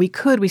 and then where we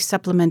could, we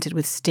supplemented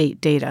with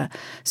state data.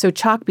 So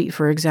Chalkbeat,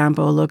 for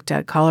example, looked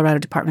at Colorado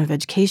Department of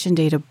Education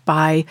data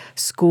by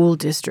school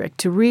district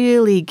to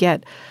really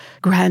get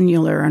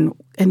granular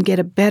and get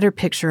a better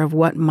picture of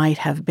what might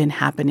have been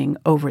happening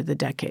over the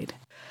decade.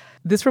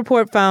 This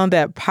report found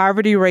that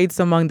poverty rates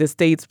among the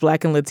state's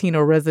Black and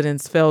Latino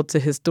residents fell to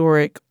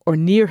historic or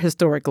near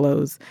historic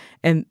lows.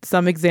 And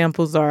some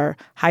examples are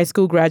high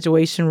school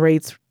graduation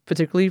rates,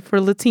 particularly for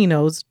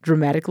Latinos,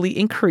 dramatically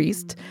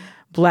increased.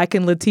 Black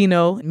and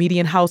Latino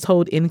median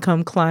household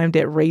income climbed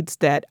at rates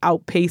that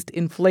outpaced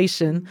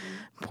inflation.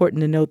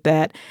 Important to note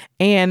that.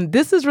 And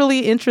this is really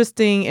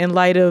interesting in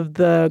light of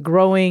the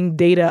growing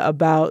data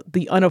about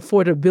the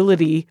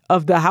unaffordability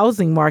of the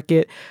housing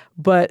market.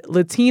 But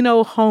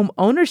Latino home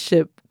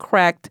ownership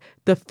cracked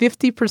the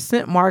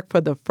 50% mark for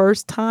the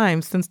first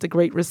time since the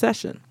Great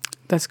Recession.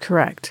 That's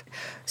correct.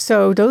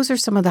 So those are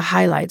some of the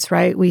highlights,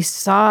 right? We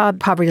saw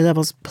poverty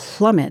levels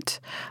plummet.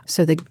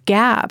 So the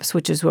gaps,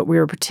 which is what we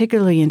were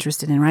particularly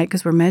interested in, right?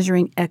 Because we're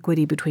measuring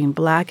equity between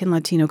Black and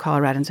Latino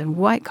Coloradans and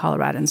white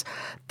Coloradans.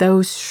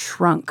 Those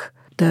shrunk.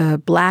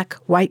 The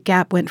Black-white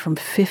gap went from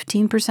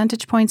 15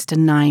 percentage points to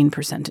 9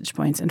 percentage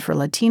points. And for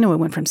Latino, it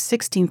went from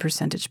 16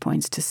 percentage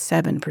points to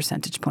 7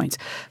 percentage points.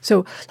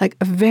 So like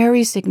a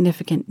very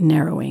significant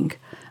narrowing.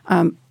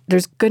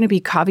 There's going to be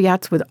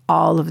caveats with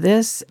all of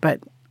this, but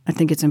I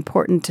think it's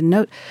important to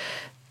note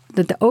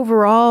that the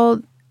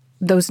overall,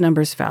 those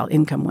numbers fell.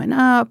 Income went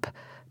up,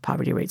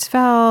 poverty rates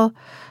fell.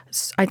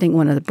 I think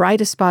one of the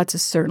brightest spots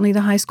is certainly the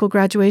high school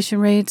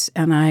graduation rates.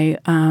 And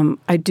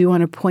I do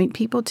want to point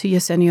people to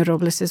Yesenia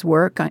Robles'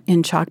 work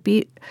in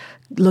Chalkbeat,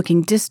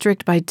 looking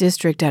district by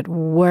district at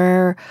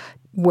where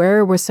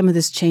was some of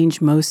this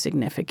change most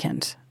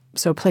significant.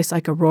 So a place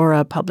like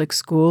Aurora Public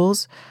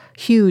Schools,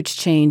 huge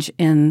change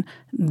in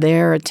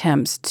their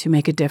attempts to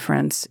make a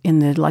difference in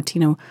the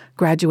Latino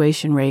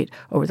graduation rate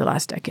over the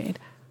last decade.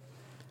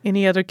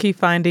 Any other key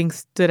findings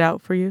stood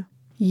out for you?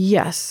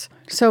 Yes.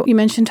 So you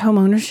mentioned home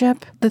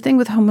ownership. The thing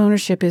with home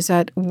ownership is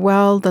that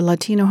while the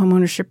Latino home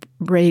ownership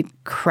rate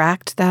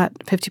cracked that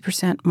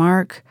 50%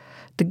 mark,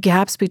 the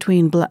gaps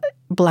between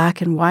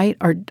black and white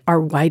are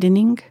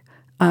widening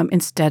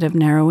instead of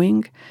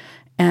narrowing.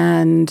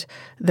 And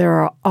there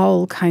are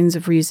all kinds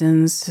of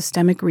reasons,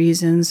 systemic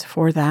reasons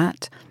for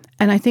that.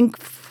 And I think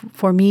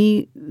for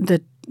me,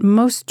 the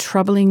most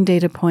troubling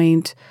data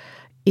point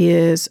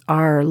is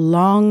our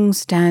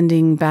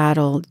long-standing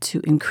battle to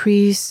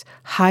increase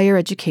higher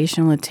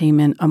educational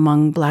attainment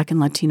among Black and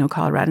Latino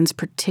Coloradans,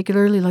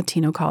 particularly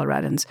Latino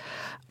Coloradans.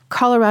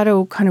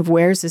 Colorado kind of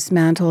wears this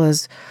mantle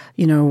as,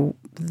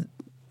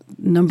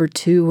 number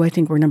 2. I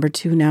think we're number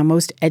 2 now,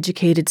 most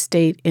educated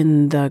state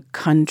in the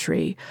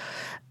country.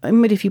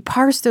 But if you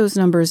parse those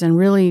numbers and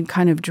really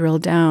kind of drill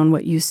down,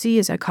 what you see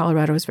is that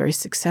Colorado has very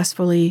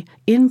successfully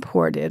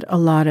imported a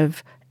lot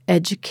of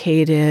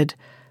educated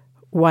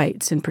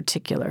whites in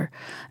particular,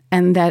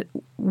 and that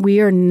we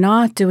are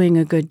not doing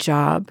a good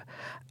job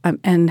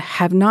and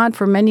have not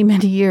for many,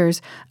 many years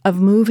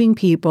of moving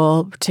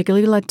people,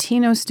 particularly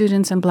Latino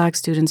students and Black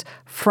students,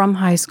 from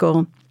high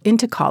school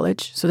into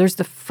college. So there's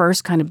the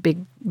first kind of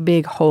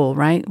big hole,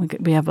 right?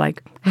 We have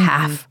like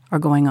half are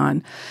going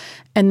on,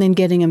 and then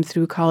getting them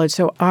through college.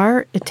 So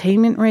our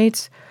attainment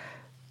rates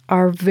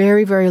are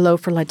very, very low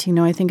for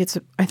Latino. I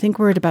think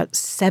we're at about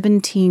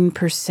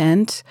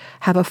 17%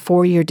 have a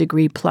 4-year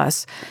degree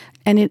plus.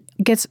 And it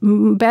gets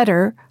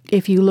better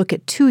if you look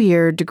at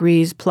 2-year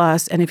degrees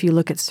plus and if you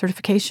look at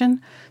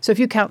certification. So if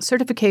you count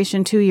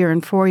certification, 2-year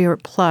and 4-year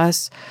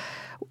plus,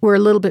 we're a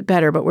little bit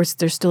better, but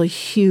there's still a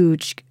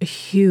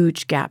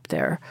huge gap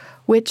there,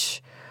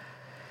 which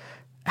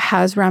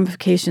has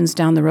ramifications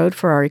down the road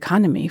for our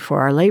economy,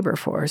 for our labor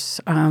force,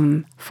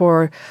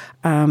 for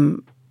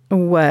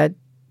what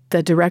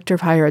the director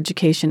of higher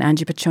education,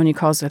 Angie Piccioni,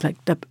 calls it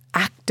like the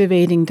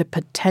activating the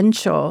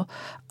potential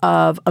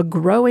of a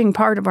growing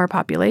part of our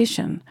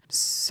population.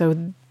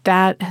 So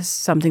that is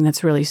something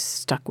that's really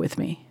stuck with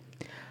me.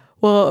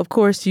 Well, of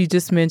course, you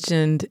just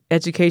mentioned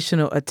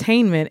educational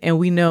attainment, and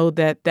we know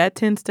that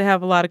tends to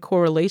have a lot of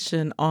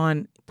correlation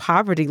on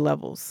poverty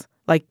levels.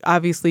 Like,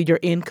 obviously, your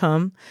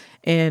income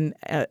and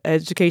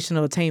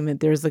educational attainment,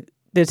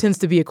 there tends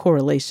to be a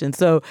correlation.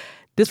 So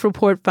this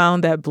report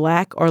found that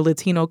Black or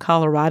Latino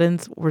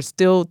Coloradans were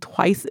still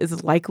twice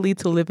as likely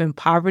to live in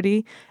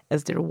poverty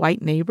as their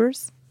white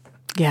neighbors.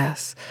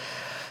 Yes.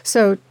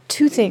 So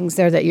 2 things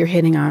there that you're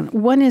hitting on.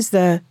 One is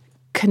the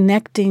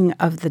connecting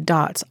of the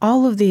dots.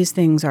 All of these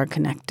things are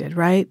connected,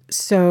 right?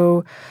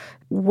 So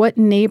what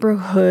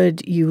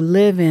neighborhood you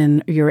live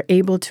in, you're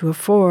able to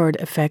afford,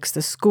 affects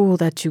the school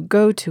that you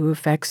go to,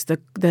 affects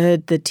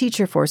the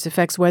teacher force,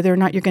 affects whether or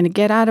not you're going to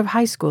get out of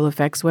high school,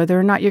 affects whether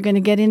or not you're going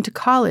to get into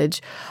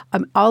college.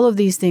 All of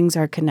these things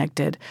are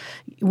connected.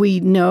 We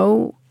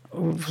know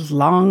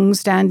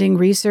long-standing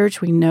research,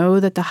 we know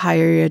that the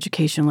higher your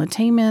educational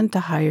attainment,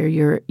 the higher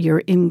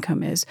your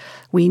income is.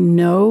 We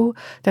know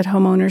that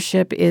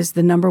homeownership is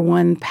the number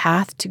 1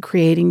 path to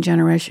creating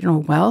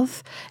generational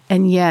wealth.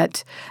 And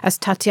yet, as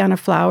Tatiana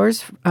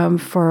Flowers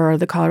for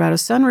the Colorado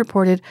Sun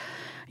reported,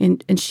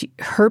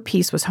 her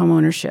piece was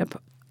homeownership.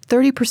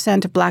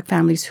 30% of Black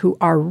families who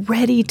are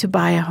ready to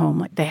buy a home,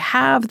 like they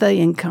have the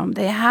income,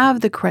 they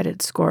have the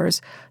credit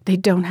scores, they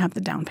don't have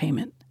the down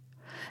payment.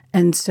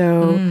 And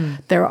so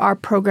there are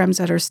programs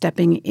that are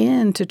stepping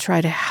in to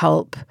try to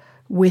help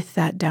with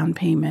that down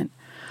payment.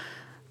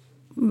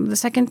 The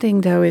second thing,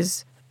 though,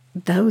 is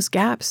those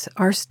gaps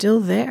are still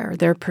there.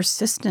 They're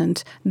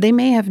persistent. They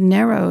may have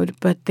narrowed,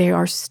 but they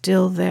are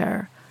still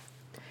there.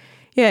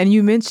 Yeah, and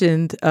you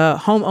mentioned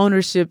home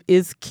ownership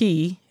is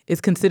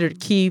considered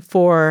key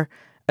for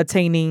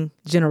attaining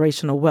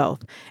generational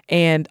wealth.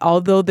 And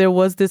although there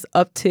was this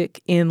uptick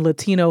in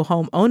Latino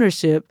home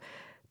ownership,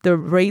 the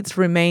rates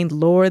remained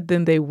lower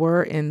than they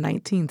were in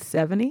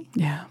 1970.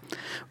 Yeah,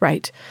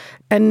 right.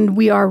 And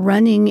we are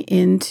running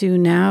into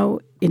now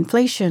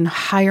inflation,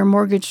 higher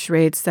mortgage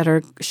rates that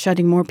are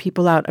shutting more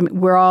people out. I mean,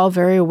 we're all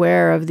very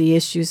aware of the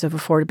issues of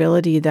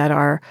affordability that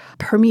are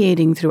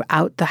permeating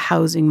throughout the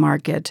housing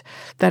market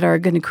that are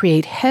going to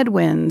create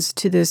headwinds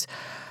to this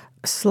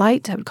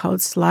slight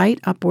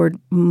upward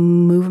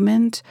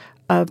movement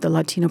of the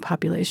Latino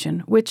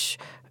population, which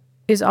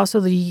is also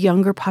the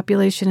younger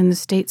population in the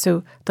state.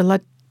 So the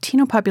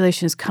Latino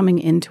population is coming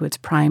into its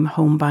prime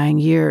home buying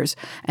years,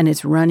 and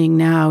it's running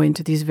now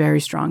into these very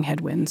strong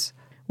headwinds.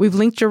 We've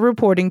linked your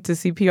reporting to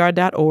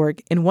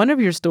CPR.org. In one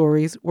of your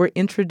stories, we're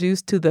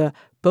introduced to the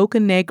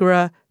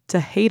Bocanegra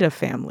Tejeda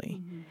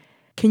family.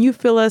 Can you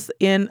fill us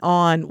in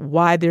on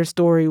why their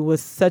story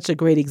was such a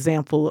great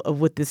example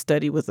of what this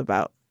study was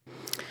about?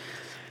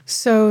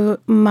 So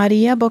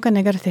Maria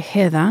Bocanegra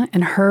Tejeda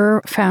and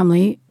her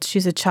family,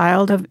 she's a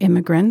child of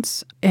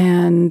immigrants,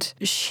 and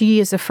she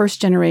is the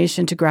first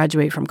generation to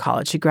graduate from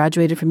college. She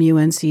graduated from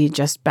UNC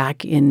just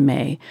back in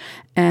May.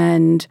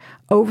 And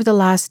over the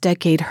last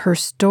decade, her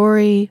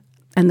story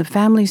and the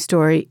family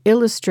story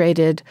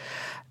illustrated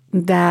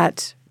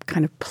that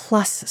kind of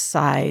plus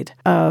side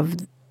of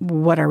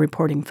what our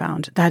reporting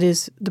found. That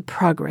is the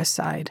progress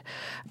side.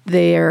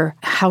 Their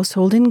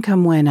household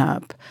income went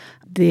up.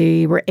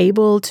 They were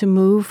able to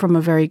move from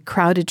a very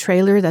crowded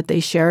trailer that they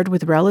shared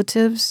with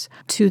relatives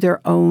to their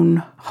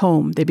own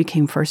home. They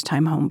became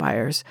first-time home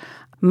buyers.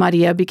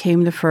 Maria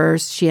became the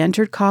first. She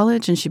entered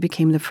college, and she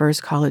became the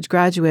first college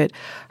graduate.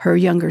 Her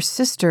younger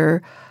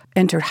sister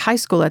entered high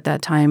school at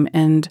that time,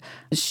 and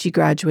she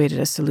graduated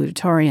as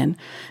salutatorian.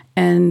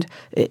 And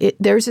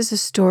theirs is a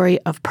story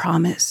of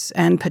promise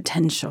and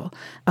potential,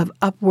 of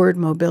upward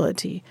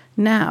mobility.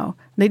 Now,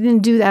 they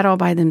didn't do that all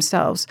by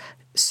themselves.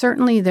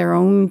 Certainly their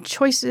own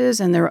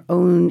choices and their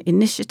own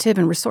initiative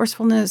and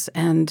resourcefulness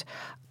and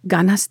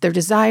ganas, their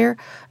desire,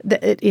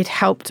 it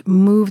helped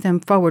move them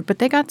forward. But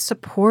they got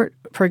support,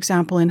 for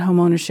example, in home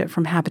ownership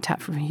from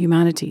Habitat for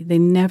Humanity. They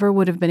never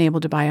would have been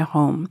able to buy a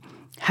home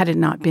had it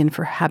not been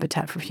for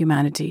Habitat for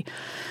Humanity.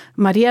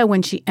 Maria,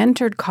 when she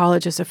entered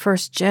college as a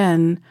first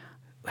gen,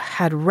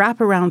 had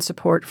wraparound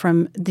support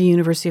from the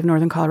University of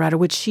Northern Colorado,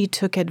 which she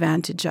took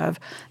advantage of.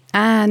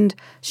 And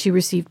she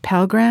received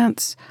Pell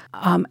Grants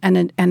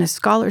and a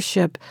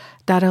scholarship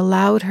that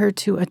allowed her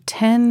to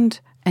attend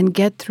and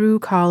get through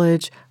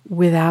college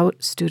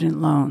without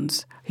student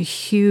loans. A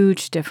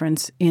huge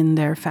difference in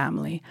their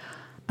family.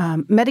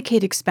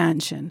 Medicaid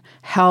expansion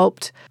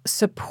helped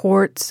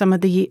support some of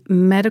the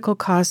medical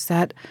costs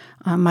that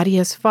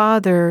Maria's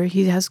father,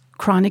 he has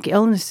chronic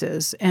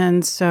illnesses.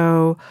 And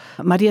so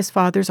Maria's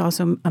father is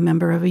also a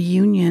member of a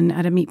union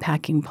at a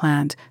meatpacking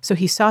plant. So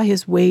he saw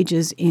his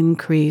wages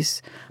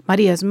increase.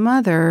 Maria's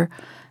mother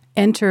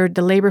entered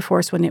the labor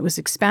force when it was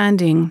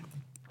expanding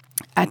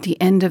at the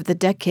end of the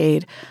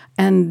decade,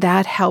 and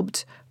that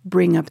helped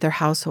bring up their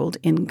household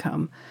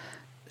income.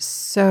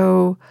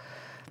 So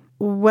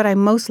what I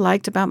most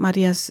liked about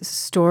Maria's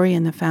story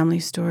and the family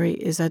story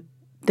is that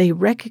they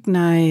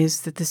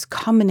recognize that this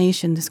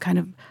combination, this kind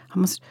of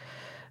almost,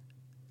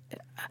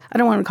 I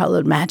don't want to call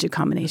it a magic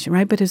combination,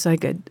 right? But it's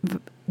like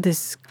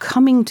this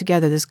coming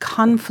together, this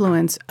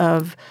confluence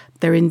of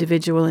their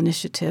individual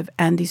initiative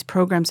and these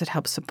programs that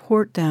help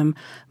support them,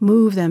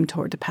 move them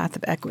toward the path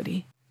of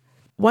equity.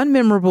 One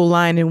memorable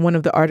line in one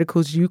of the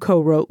articles you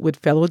co-wrote with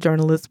fellow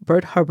journalist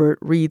Bert Hubbard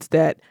reads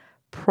that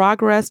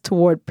progress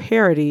toward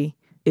parity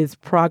is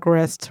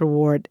progress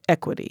toward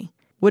equity.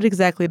 What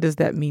exactly does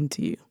that mean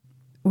to you?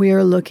 We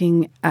are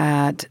looking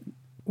at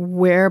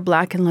where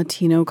Black and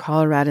Latino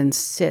Coloradans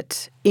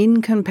sit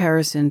in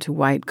comparison to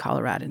white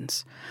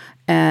Coloradans.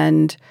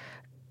 And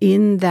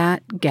in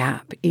that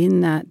gap, in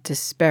that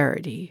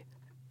disparity,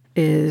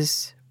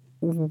 is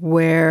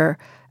where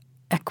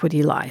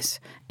equity lies.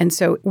 And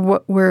so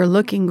what we're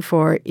looking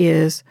for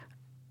is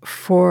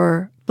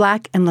for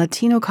Black and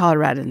Latino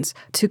Coloradans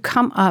to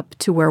come up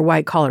to where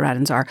white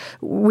Coloradans are.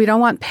 We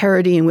don't want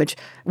parity in which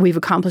we've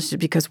accomplished it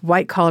because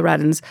white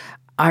Coloradans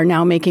are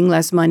now making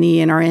less money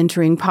and are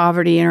entering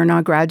poverty and are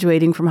not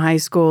graduating from high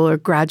school or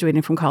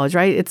graduating from college,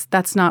 right?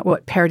 That's not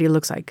what parity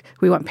looks like.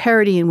 We want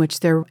parity in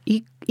which they're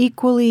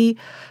equally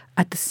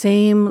at the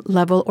same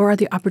level or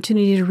the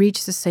opportunity to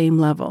reach the same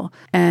level.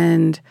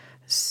 And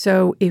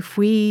so if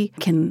we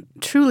can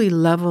truly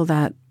level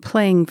that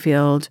playing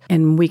field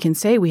and we can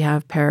say we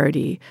have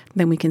parity,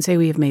 then we can say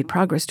we have made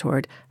progress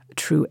toward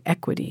true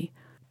equity.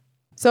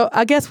 So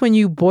I guess when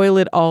you boil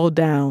it all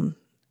down,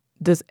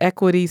 does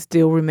equity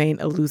still remain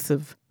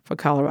elusive for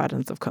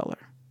Coloradans of color?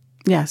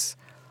 Yes.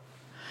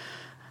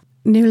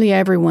 Nearly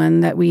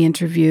everyone that we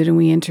interviewed, and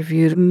we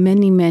interviewed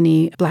many,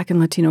 many Black and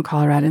Latino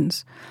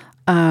Coloradans,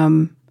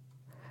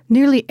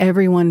 nearly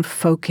everyone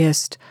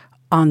focused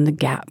on the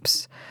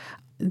gaps.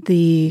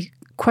 The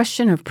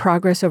question of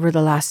progress over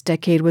the last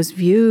decade was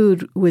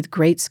viewed with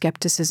great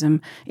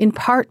skepticism, in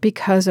part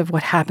because of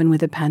what happened with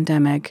the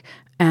pandemic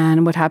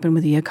and what happened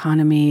with the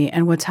economy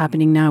and what's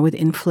happening now with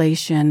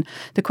inflation.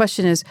 The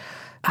question is,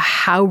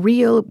 how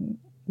real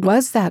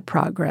was that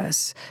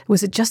progress?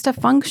 Was it just a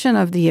function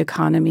of the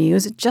economy?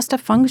 Was it just a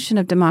function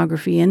of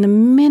demography? And the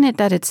minute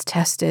that it's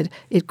tested,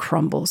 it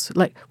crumbles.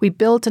 Like we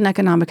built an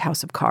economic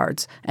house of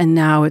cards, and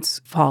now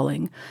it's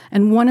falling.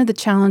 And one of the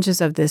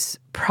challenges of this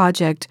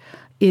project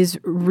is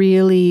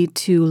really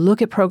to look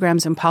at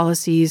programs and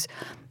policies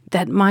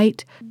that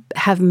might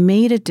have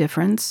made a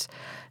difference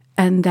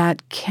and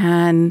that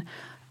can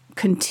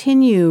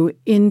continue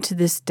into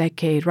this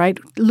decade, right?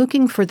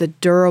 Looking for the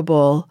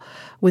durable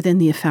within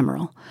the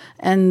ephemeral.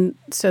 And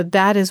so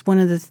that is one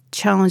of the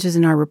challenges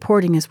in our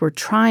reporting is we're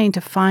trying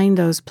to find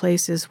those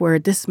places where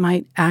this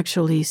might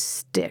actually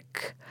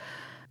stick.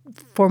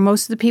 For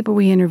most of the people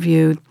we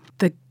interviewed,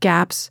 the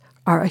gaps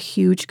are a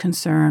huge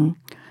concern.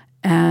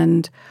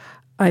 And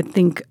I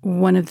think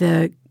one of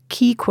the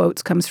key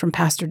quotes comes from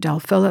Pastor Del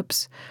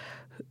Phillips,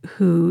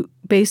 who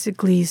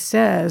basically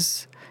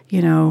says,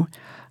 you know,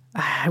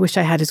 I wish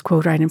I had his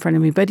quote right in front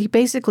of me, but he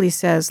basically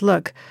says,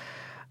 look,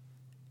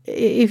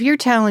 if you're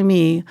telling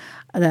me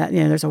that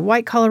there's a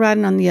white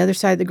Coloradan on the other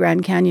side of the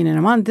Grand Canyon and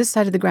I'm on this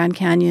side of the Grand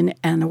Canyon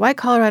and the white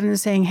Coloradan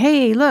is saying,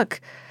 hey, look,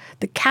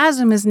 the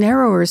chasm is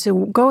narrower,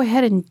 so go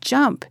ahead and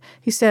jump.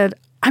 He said,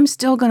 I'm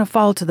still going to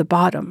fall to the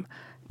bottom.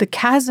 The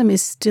chasm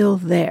is still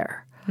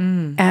there.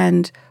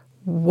 And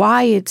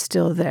why it's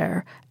still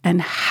there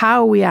and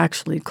how we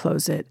actually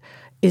close it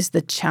is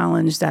the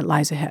challenge that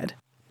lies ahead.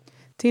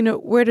 Tina,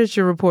 where does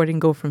your reporting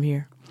go from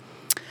here?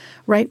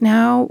 Right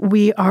now,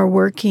 we are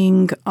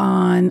working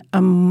on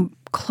a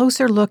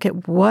closer look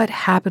at what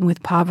happened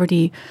with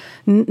poverty.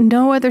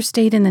 No other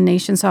state in the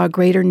nation saw a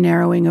greater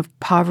narrowing of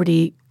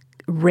poverty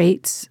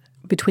rates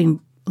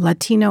between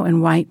Latino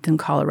and white than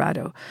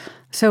Colorado.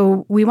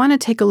 So we want to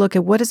take a look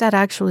at what does that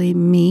actually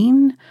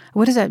mean?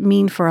 What does that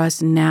mean for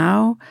us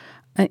now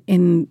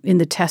in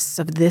the tests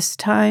of this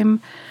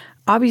time?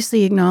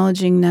 Obviously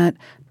acknowledging that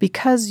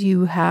because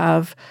you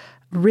have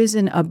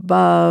risen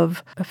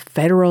above a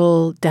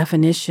federal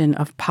definition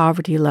of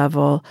poverty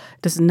level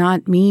does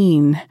not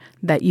mean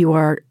that you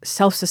are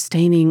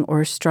self-sustaining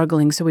or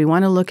struggling. So we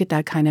want to look at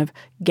that kind of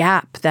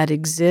gap that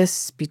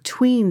exists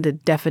between the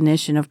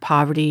definition of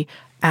poverty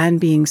and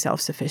being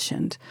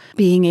self-sufficient,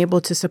 being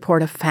able to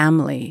support a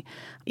family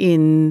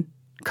in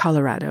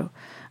Colorado.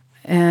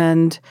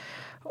 And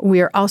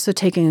we are also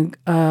taking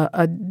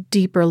a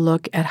deeper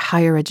look at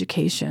higher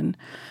education.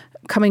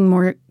 Coming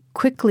more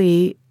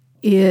quickly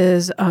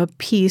is a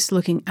piece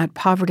looking at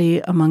poverty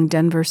among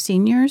Denver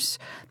seniors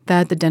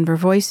that the Denver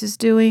Voice is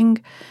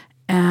doing,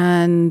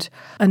 and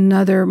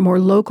another more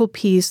local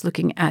piece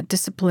looking at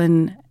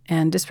discipline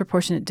and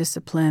disproportionate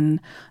discipline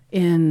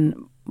in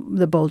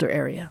the Boulder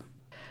area.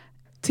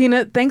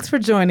 Tina, thanks for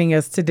joining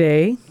us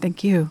today.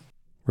 Thank you.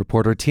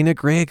 Reporter Tina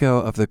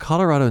Griego of the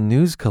Colorado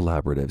News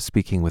Collaborative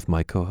speaking with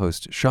my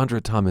co-host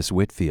Chandra Thomas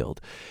Whitfield.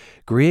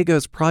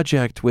 Griego's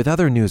project with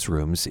other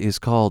newsrooms is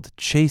called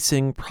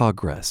Chasing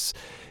Progress.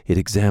 It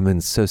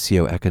examines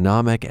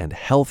socioeconomic and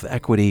health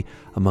equity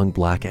among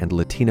Black and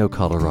Latino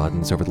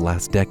Coloradans over the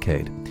last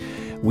decade.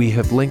 We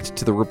have linked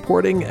to the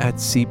reporting at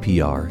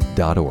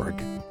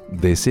CPR.org.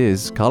 This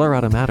is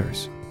Colorado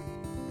Matters.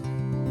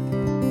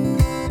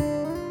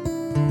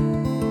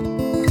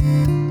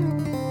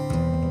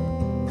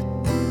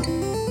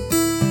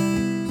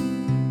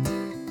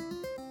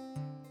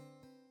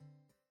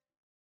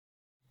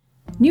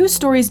 News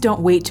stories don't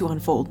wait to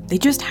unfold, they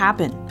just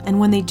happen. And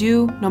when they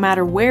do, no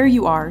matter where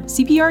you are,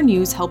 CPR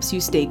News helps you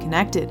stay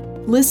connected.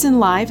 Listen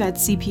live at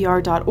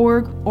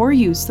CPR.org or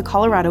use the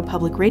Colorado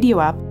Public Radio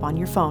app on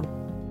your phone.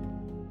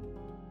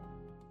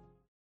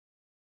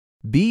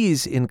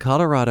 Bees in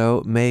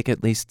Colorado make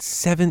at least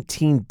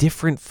 17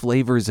 different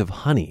flavors of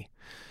honey.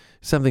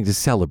 Something to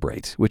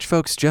celebrate, which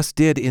folks just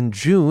did in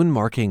June,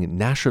 marking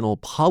National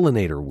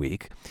Pollinator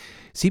Week.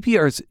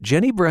 CPR's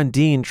Jenny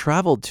Brundin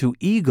traveled to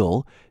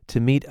Eagle to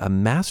meet a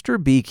master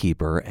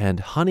beekeeper and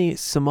honey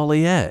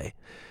sommelier.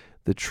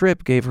 The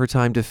trip gave her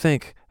time to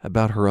think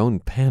about her own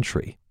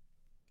pantry.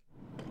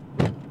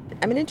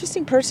 I'm an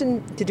interesting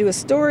person to do a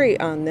story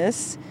on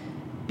this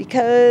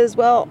because,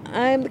 well,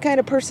 I'm the kind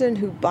of person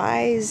who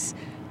buys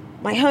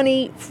my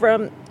honey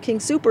from King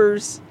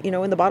Soopers,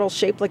 in the bottle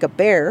shaped like a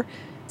bear.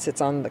 It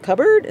sits on the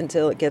cupboard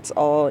until it gets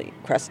all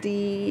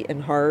crusty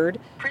and hard.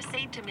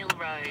 Proceed to Mill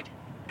Road,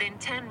 then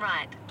turn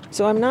right.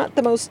 So I'm not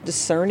the most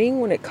discerning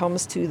when it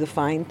comes to the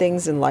fine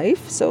things in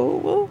life, so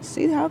we'll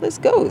see how this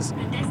goes.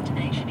 The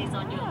destination is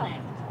on your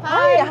left.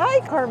 Hi,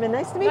 Carmen.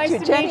 Nice to meet you,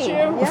 Jenny.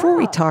 Yeah. Before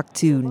we talk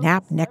to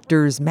Nap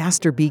Nectar's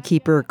master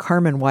beekeeper,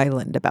 Carmen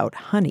Weiland, about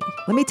honey,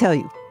 let me tell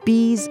you,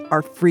 bees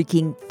are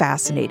freaking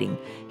fascinating.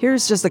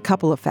 Here's just a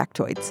couple of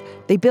factoids.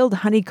 They build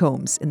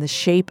honeycombs in the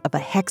shape of a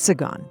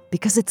hexagon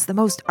because it's the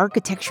most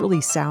architecturally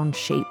sound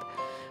shape.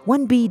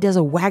 One bee does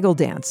a waggle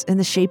dance in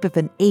the shape of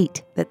an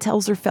 8 that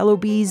tells her fellow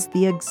bees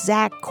the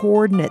exact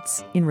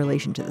coordinates in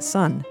relation to the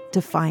sun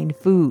to find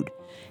food.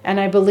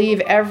 And I believe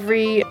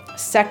every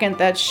second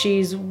that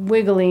she's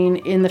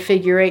wiggling in the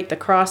figure 8, the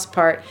cross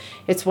part,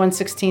 it's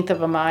 1/16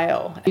 of a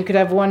mile. You could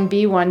have one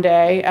bee one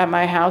day at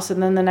my house,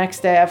 and then the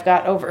next day I've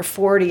got over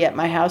 40 at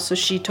my house. So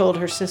she told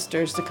her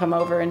sisters to come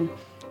over and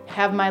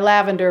have my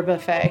lavender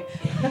buffet.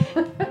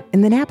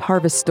 In the Nap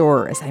Harvest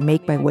store, as I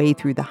make my way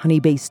through the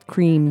honey-based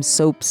creams,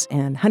 soaps,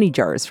 and honey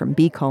jars from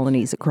bee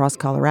colonies across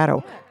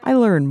Colorado, I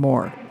learn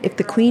more. If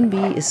the queen bee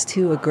is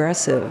too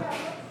aggressive,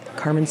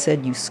 Carmen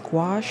said you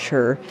squash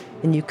her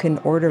and you can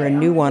order a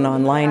new one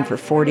online for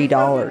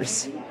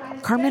 $40.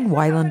 Carmen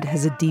Weiland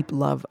has a deep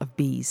love of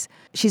bees.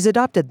 She's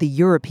adopted the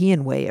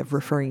European way of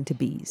referring to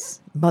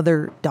bees: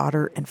 mother,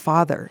 daughter, and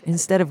father,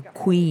 instead of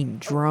queen,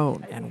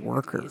 drone, and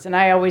worker. And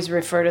I always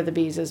refer to the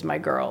bees as my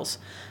girls.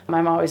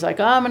 I'm always like,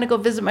 I'm going to go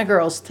visit my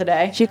girls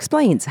today. She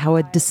explains how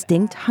a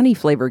distinct honey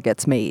flavor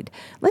gets made.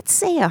 Let's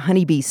say a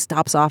honeybee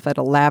stops off at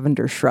a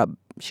lavender shrub.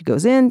 She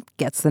goes in,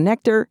 gets the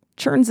nectar,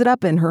 churns it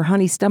up in her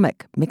honey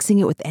stomach, mixing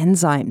it with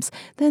enzymes,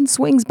 then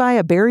swings by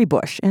a berry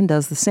bush and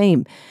does the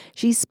same.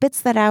 She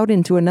spits that out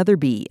into another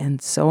bee,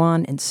 and so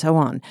on and so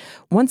on.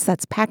 Once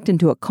that's packed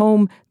into a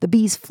comb, the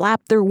bees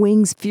flap their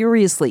wings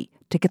furiously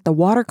to get the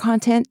water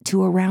content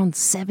to around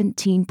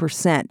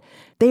 17%.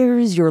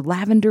 There's your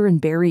lavender and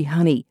berry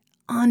honey.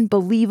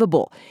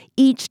 Unbelievable.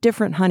 Each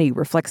different honey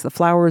reflects the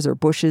flowers or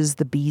bushes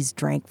the bees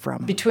drank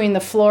from. Between the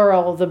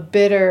floral, the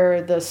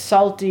bitter, the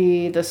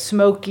salty, the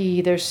smoky,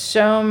 there's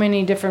so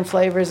many different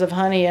flavors of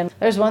honey. And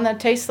there's one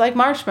that tastes like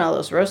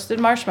marshmallows, roasted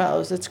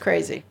marshmallows. It's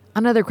crazy.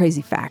 Another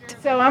crazy fact.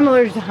 So I'm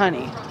allergic to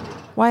honey.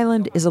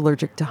 Weiland is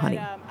allergic to honey.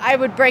 I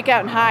would break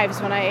out in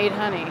hives when I ate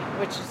honey,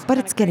 which is But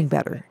it's getting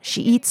better.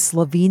 She eats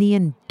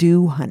Slovenian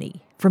dew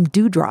honey from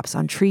dewdrops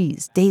on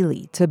trees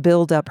daily to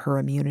build up her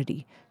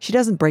immunity. She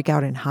doesn't break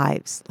out in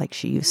hives like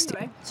she used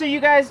to. So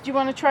you guys, do you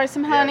want to try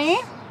some honey?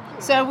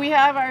 So we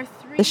have our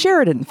The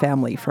Sheridan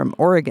family from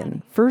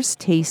Oregon first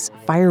tastes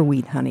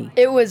fireweed honey.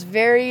 It was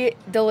very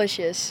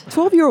delicious.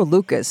 12-year-old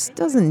Lucas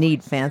doesn't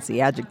need fancy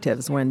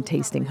adjectives when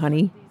tasting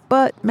honey,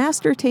 but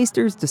master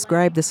tasters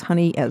describe this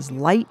honey as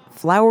light,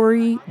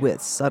 flowery,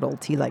 with subtle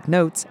tea-like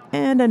notes,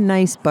 and a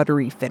nice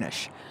buttery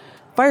finish.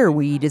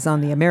 Fireweed is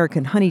on the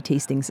American Honey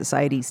Tasting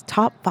Society's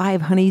top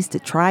 5 honeys to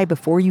try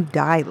before you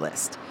die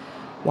list.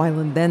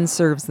 Weiland then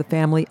serves the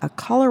family a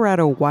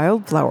Colorado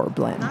wildflower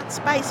blend. Not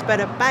spice,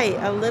 but a bite.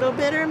 A little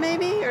bitter,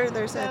 maybe? Or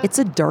there's a... It's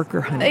a darker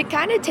honey. It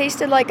kind of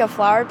tasted like a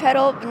flower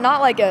petal. Not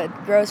like a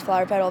gross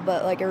flower petal,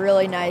 but like a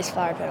really nice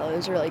flower petal. It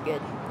was really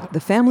good. The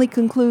family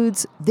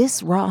concludes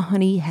this raw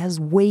honey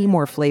has way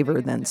more flavor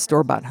than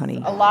store-bought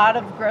honey. A lot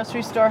of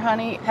grocery store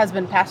honey has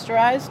been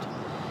pasteurized.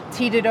 It's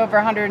heated over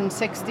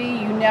 160.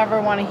 You never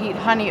want to heat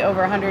honey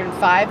over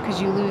 105 because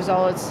you lose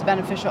all its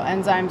beneficial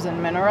enzymes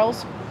and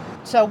minerals.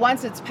 So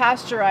once it's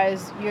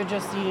pasteurized, you're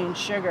just eating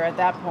sugar at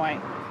that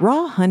point.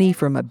 Raw honey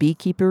from a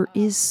beekeeper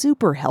is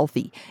super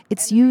healthy.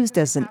 It's used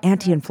as an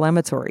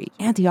anti-inflammatory,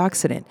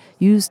 antioxidant,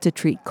 used to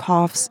treat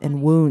coughs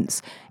and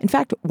wounds. In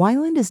fact,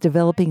 Weiland is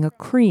developing a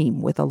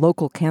cream with a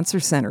local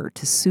cancer center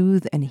to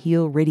soothe and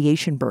heal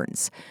radiation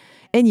burns.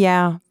 And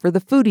yeah, for the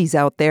foodies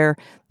out there,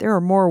 there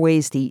are more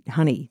ways to eat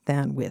honey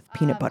than with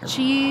peanut butter.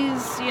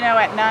 Cheese,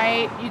 at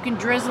night, you can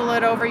drizzle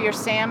it over your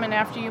salmon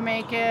after you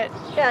make it.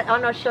 Yeah,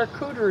 on a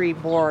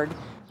charcuterie board.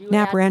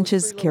 Knapp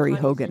Ranch's Carrie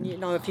Hogan.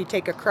 If you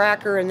take a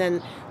cracker and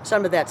then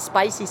some of that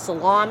spicy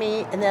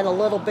salami and then a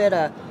little bit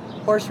of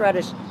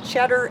horseradish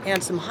cheddar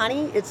and some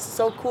honey, it's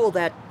so cool,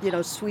 that,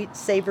 sweet,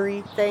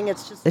 savory thing.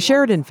 It's just... The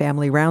Sheridan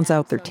family rounds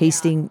out their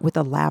tasting with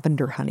a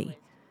lavender honey.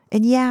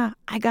 And yeah,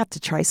 I got to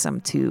try some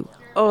too.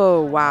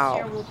 Oh,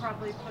 wow.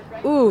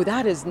 Ooh,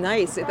 that is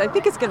nice. I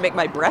think it's going to make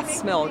my breath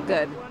smell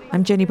good.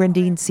 I'm Jenny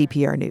Brendine,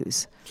 CPR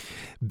News.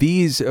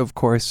 Bees, of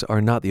course, are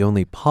not the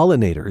only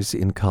pollinators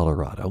in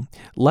Colorado.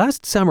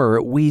 Last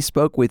summer, we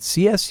spoke with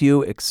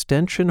CSU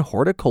Extension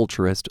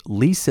horticulturist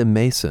Lisa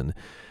Mason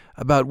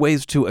about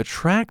ways to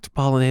attract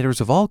pollinators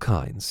of all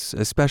kinds,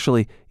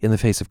 especially in the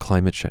face of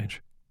climate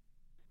change.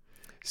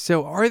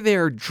 So are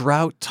there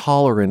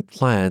drought-tolerant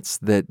plants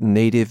that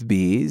native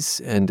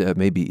bees and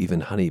maybe even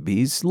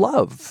honeybees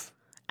love?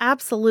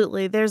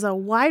 Absolutely. There's a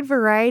wide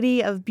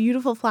variety of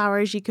beautiful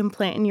flowers you can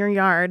plant in your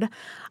yard.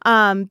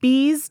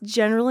 Bees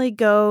generally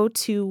go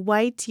to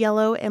white,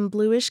 yellow, and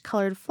bluish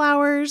colored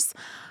flowers.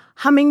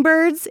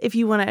 Hummingbirds, if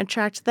you want to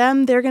attract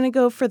them, they're going to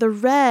go for the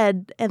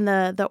red and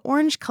the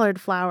orange-colored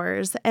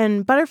flowers.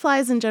 And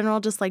butterflies in general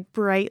just like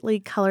brightly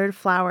colored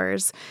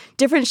flowers.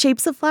 Different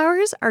shapes of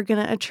flowers are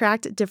going to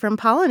attract different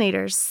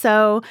pollinators.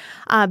 So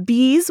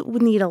bees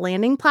would need a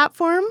landing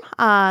platform.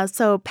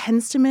 So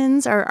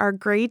penstemons are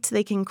great.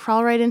 They can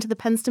crawl right into the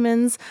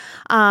penstemons.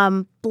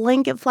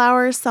 Blanket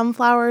flowers,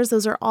 sunflowers,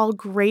 those are all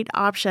great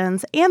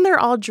options. And they're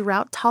all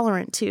drought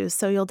tolerant too,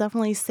 so you'll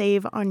definitely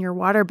save on your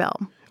water bill.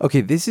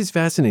 Okay, this is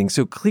fascinating.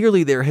 So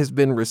clearly there has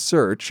been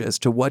research as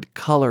to what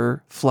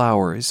color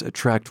flowers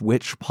attract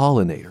which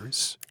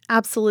pollinators.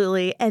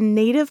 Absolutely. And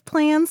native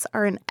plants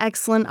are an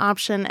excellent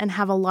option and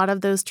have a lot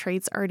of those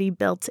traits already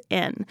built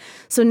in.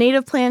 So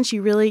native plants,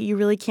 you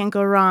really can't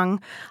go wrong.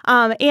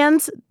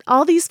 And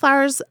all these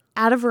flowers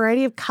add a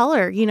variety of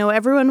color.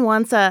 Everyone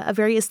wants a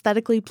very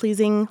aesthetically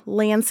pleasing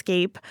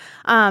landscape.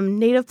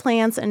 Native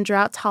plants and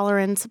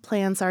drought-tolerant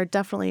plants are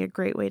definitely a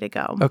great way to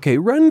go. Okay,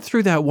 run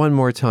through that one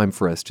more time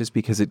for us, just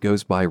because it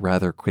goes by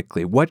rather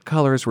quickly. What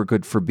colors were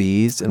good for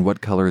bees and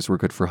what colors were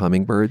good for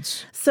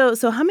hummingbirds? So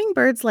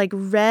hummingbirds like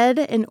red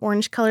and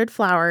orange-colored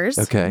flowers,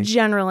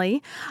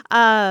 generally.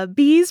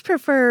 Bees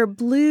prefer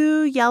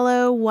blue,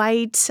 yellow,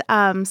 white,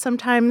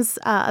 sometimes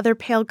other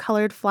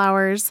pale-colored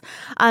flowers.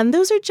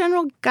 Those are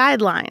general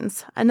guidelines.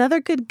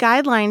 Another good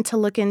guideline to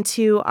look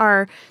into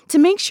are to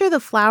make sure the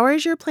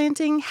flowers you're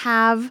planting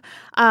have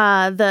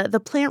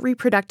the plant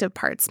reproductive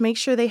parts. Make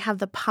sure they have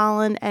the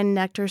pollen and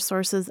nectar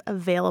sources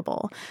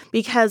available,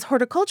 because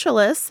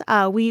horticulturalists,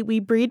 we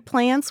breed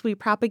plants, we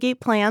propagate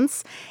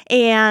plants,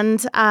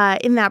 and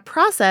in that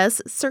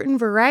process, certain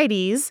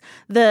varieties,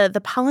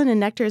 the pollen and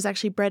nectar is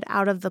actually bred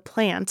out of the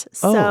plant.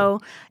 So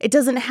it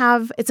doesn't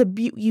have,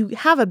 you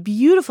have a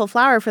beautiful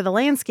flower for the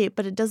landscape,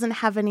 but it doesn't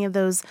have any of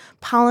those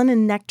pollen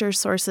and nectar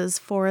sources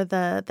for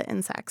the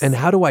insects. And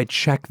how do I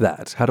check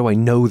that? How do I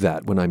know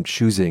that when I'm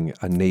choosing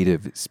a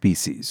native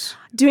species?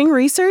 Doing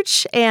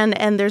research, and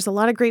there's a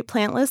lot of great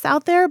plant lists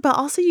out there, but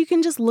also you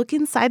can just look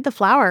inside the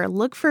flower.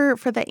 Look for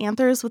the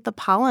anthers with the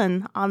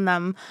pollen on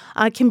them.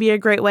 Can be a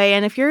great way.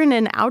 And if you're in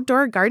an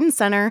outdoor garden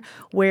center,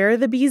 where are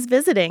the bees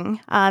visiting?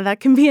 That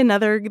can be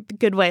another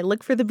good way.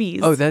 Look for the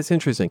bees. Oh, that's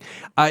interesting.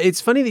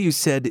 It's funny that you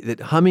said that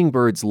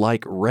hummingbirds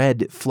like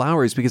red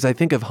flowers, because I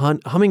think of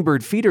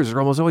hummingbird feeders are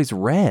almost always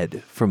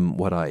red from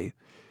what I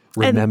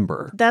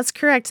remember. And that's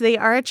correct. They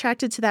are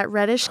attracted to that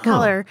reddish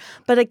color.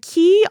 But a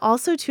key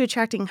also to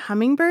attracting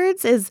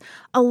hummingbirds is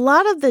a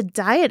lot of the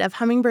diet of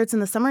hummingbirds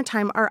in the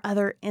summertime are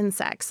other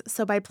insects.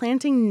 So by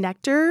planting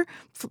nectar,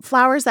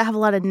 flowers that have a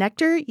lot of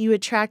nectar, you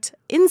attract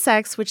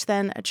insects, which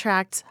then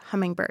attract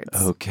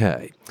hummingbirds.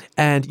 Okay.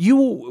 And you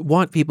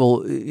want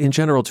people in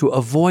general to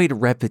avoid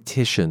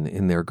repetition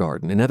in their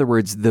garden. In other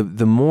words, the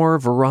more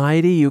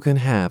variety you can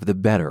have, the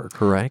better,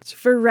 correct?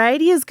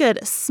 Variety is good.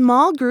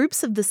 Small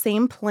groups of the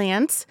same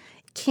plant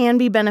can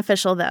be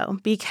beneficial, though,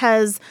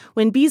 because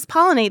when bees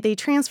pollinate, they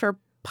transfer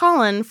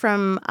pollen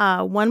from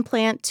one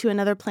plant to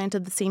another plant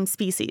of the same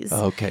species.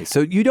 Okay,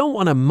 so you don't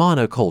want a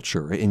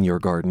monoculture in your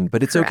garden,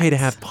 but it's okay to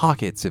have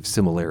pockets of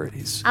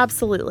similarities.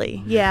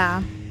 Absolutely,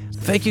 yeah.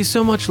 Thank you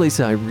so much,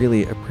 Lisa. I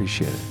really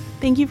appreciate it.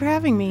 Thank you for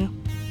having me.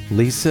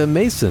 Lisa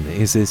Mason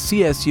is a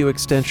CSU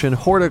Extension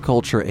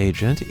horticulture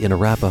agent in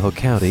Arapahoe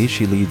County.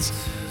 She leads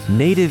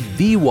Native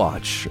Bee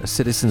Watch, a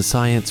citizen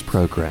science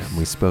program.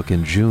 We spoke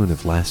in June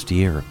of last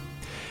year.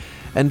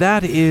 And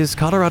that is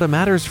Colorado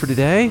Matters for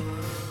today,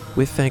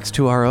 with thanks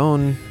to our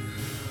own,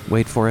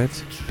 wait for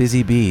it,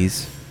 busy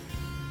bees.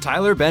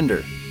 Tyler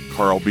Bender,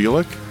 Carl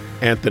Bielik,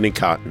 Anthony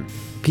Cotton,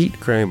 Pete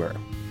Kramer,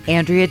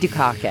 Andrea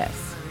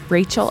Dukakis,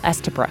 Rachel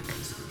Estabrook,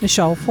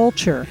 Michelle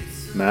Fulcher,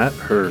 Matt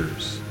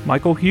Hers,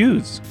 Michael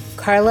Hughes,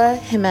 Carla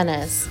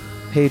Jimenez,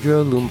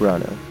 Pedro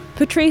Lumbrano,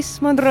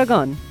 Patrice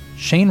Mondragon,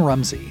 Shane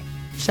Rumsey,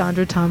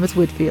 Chandra Thomas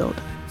Whitfield.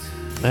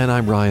 And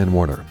I'm Ryan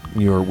Warner.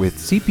 You're with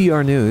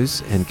CPR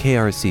News and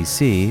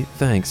KRCC.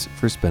 Thanks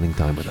for spending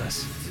time with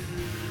us.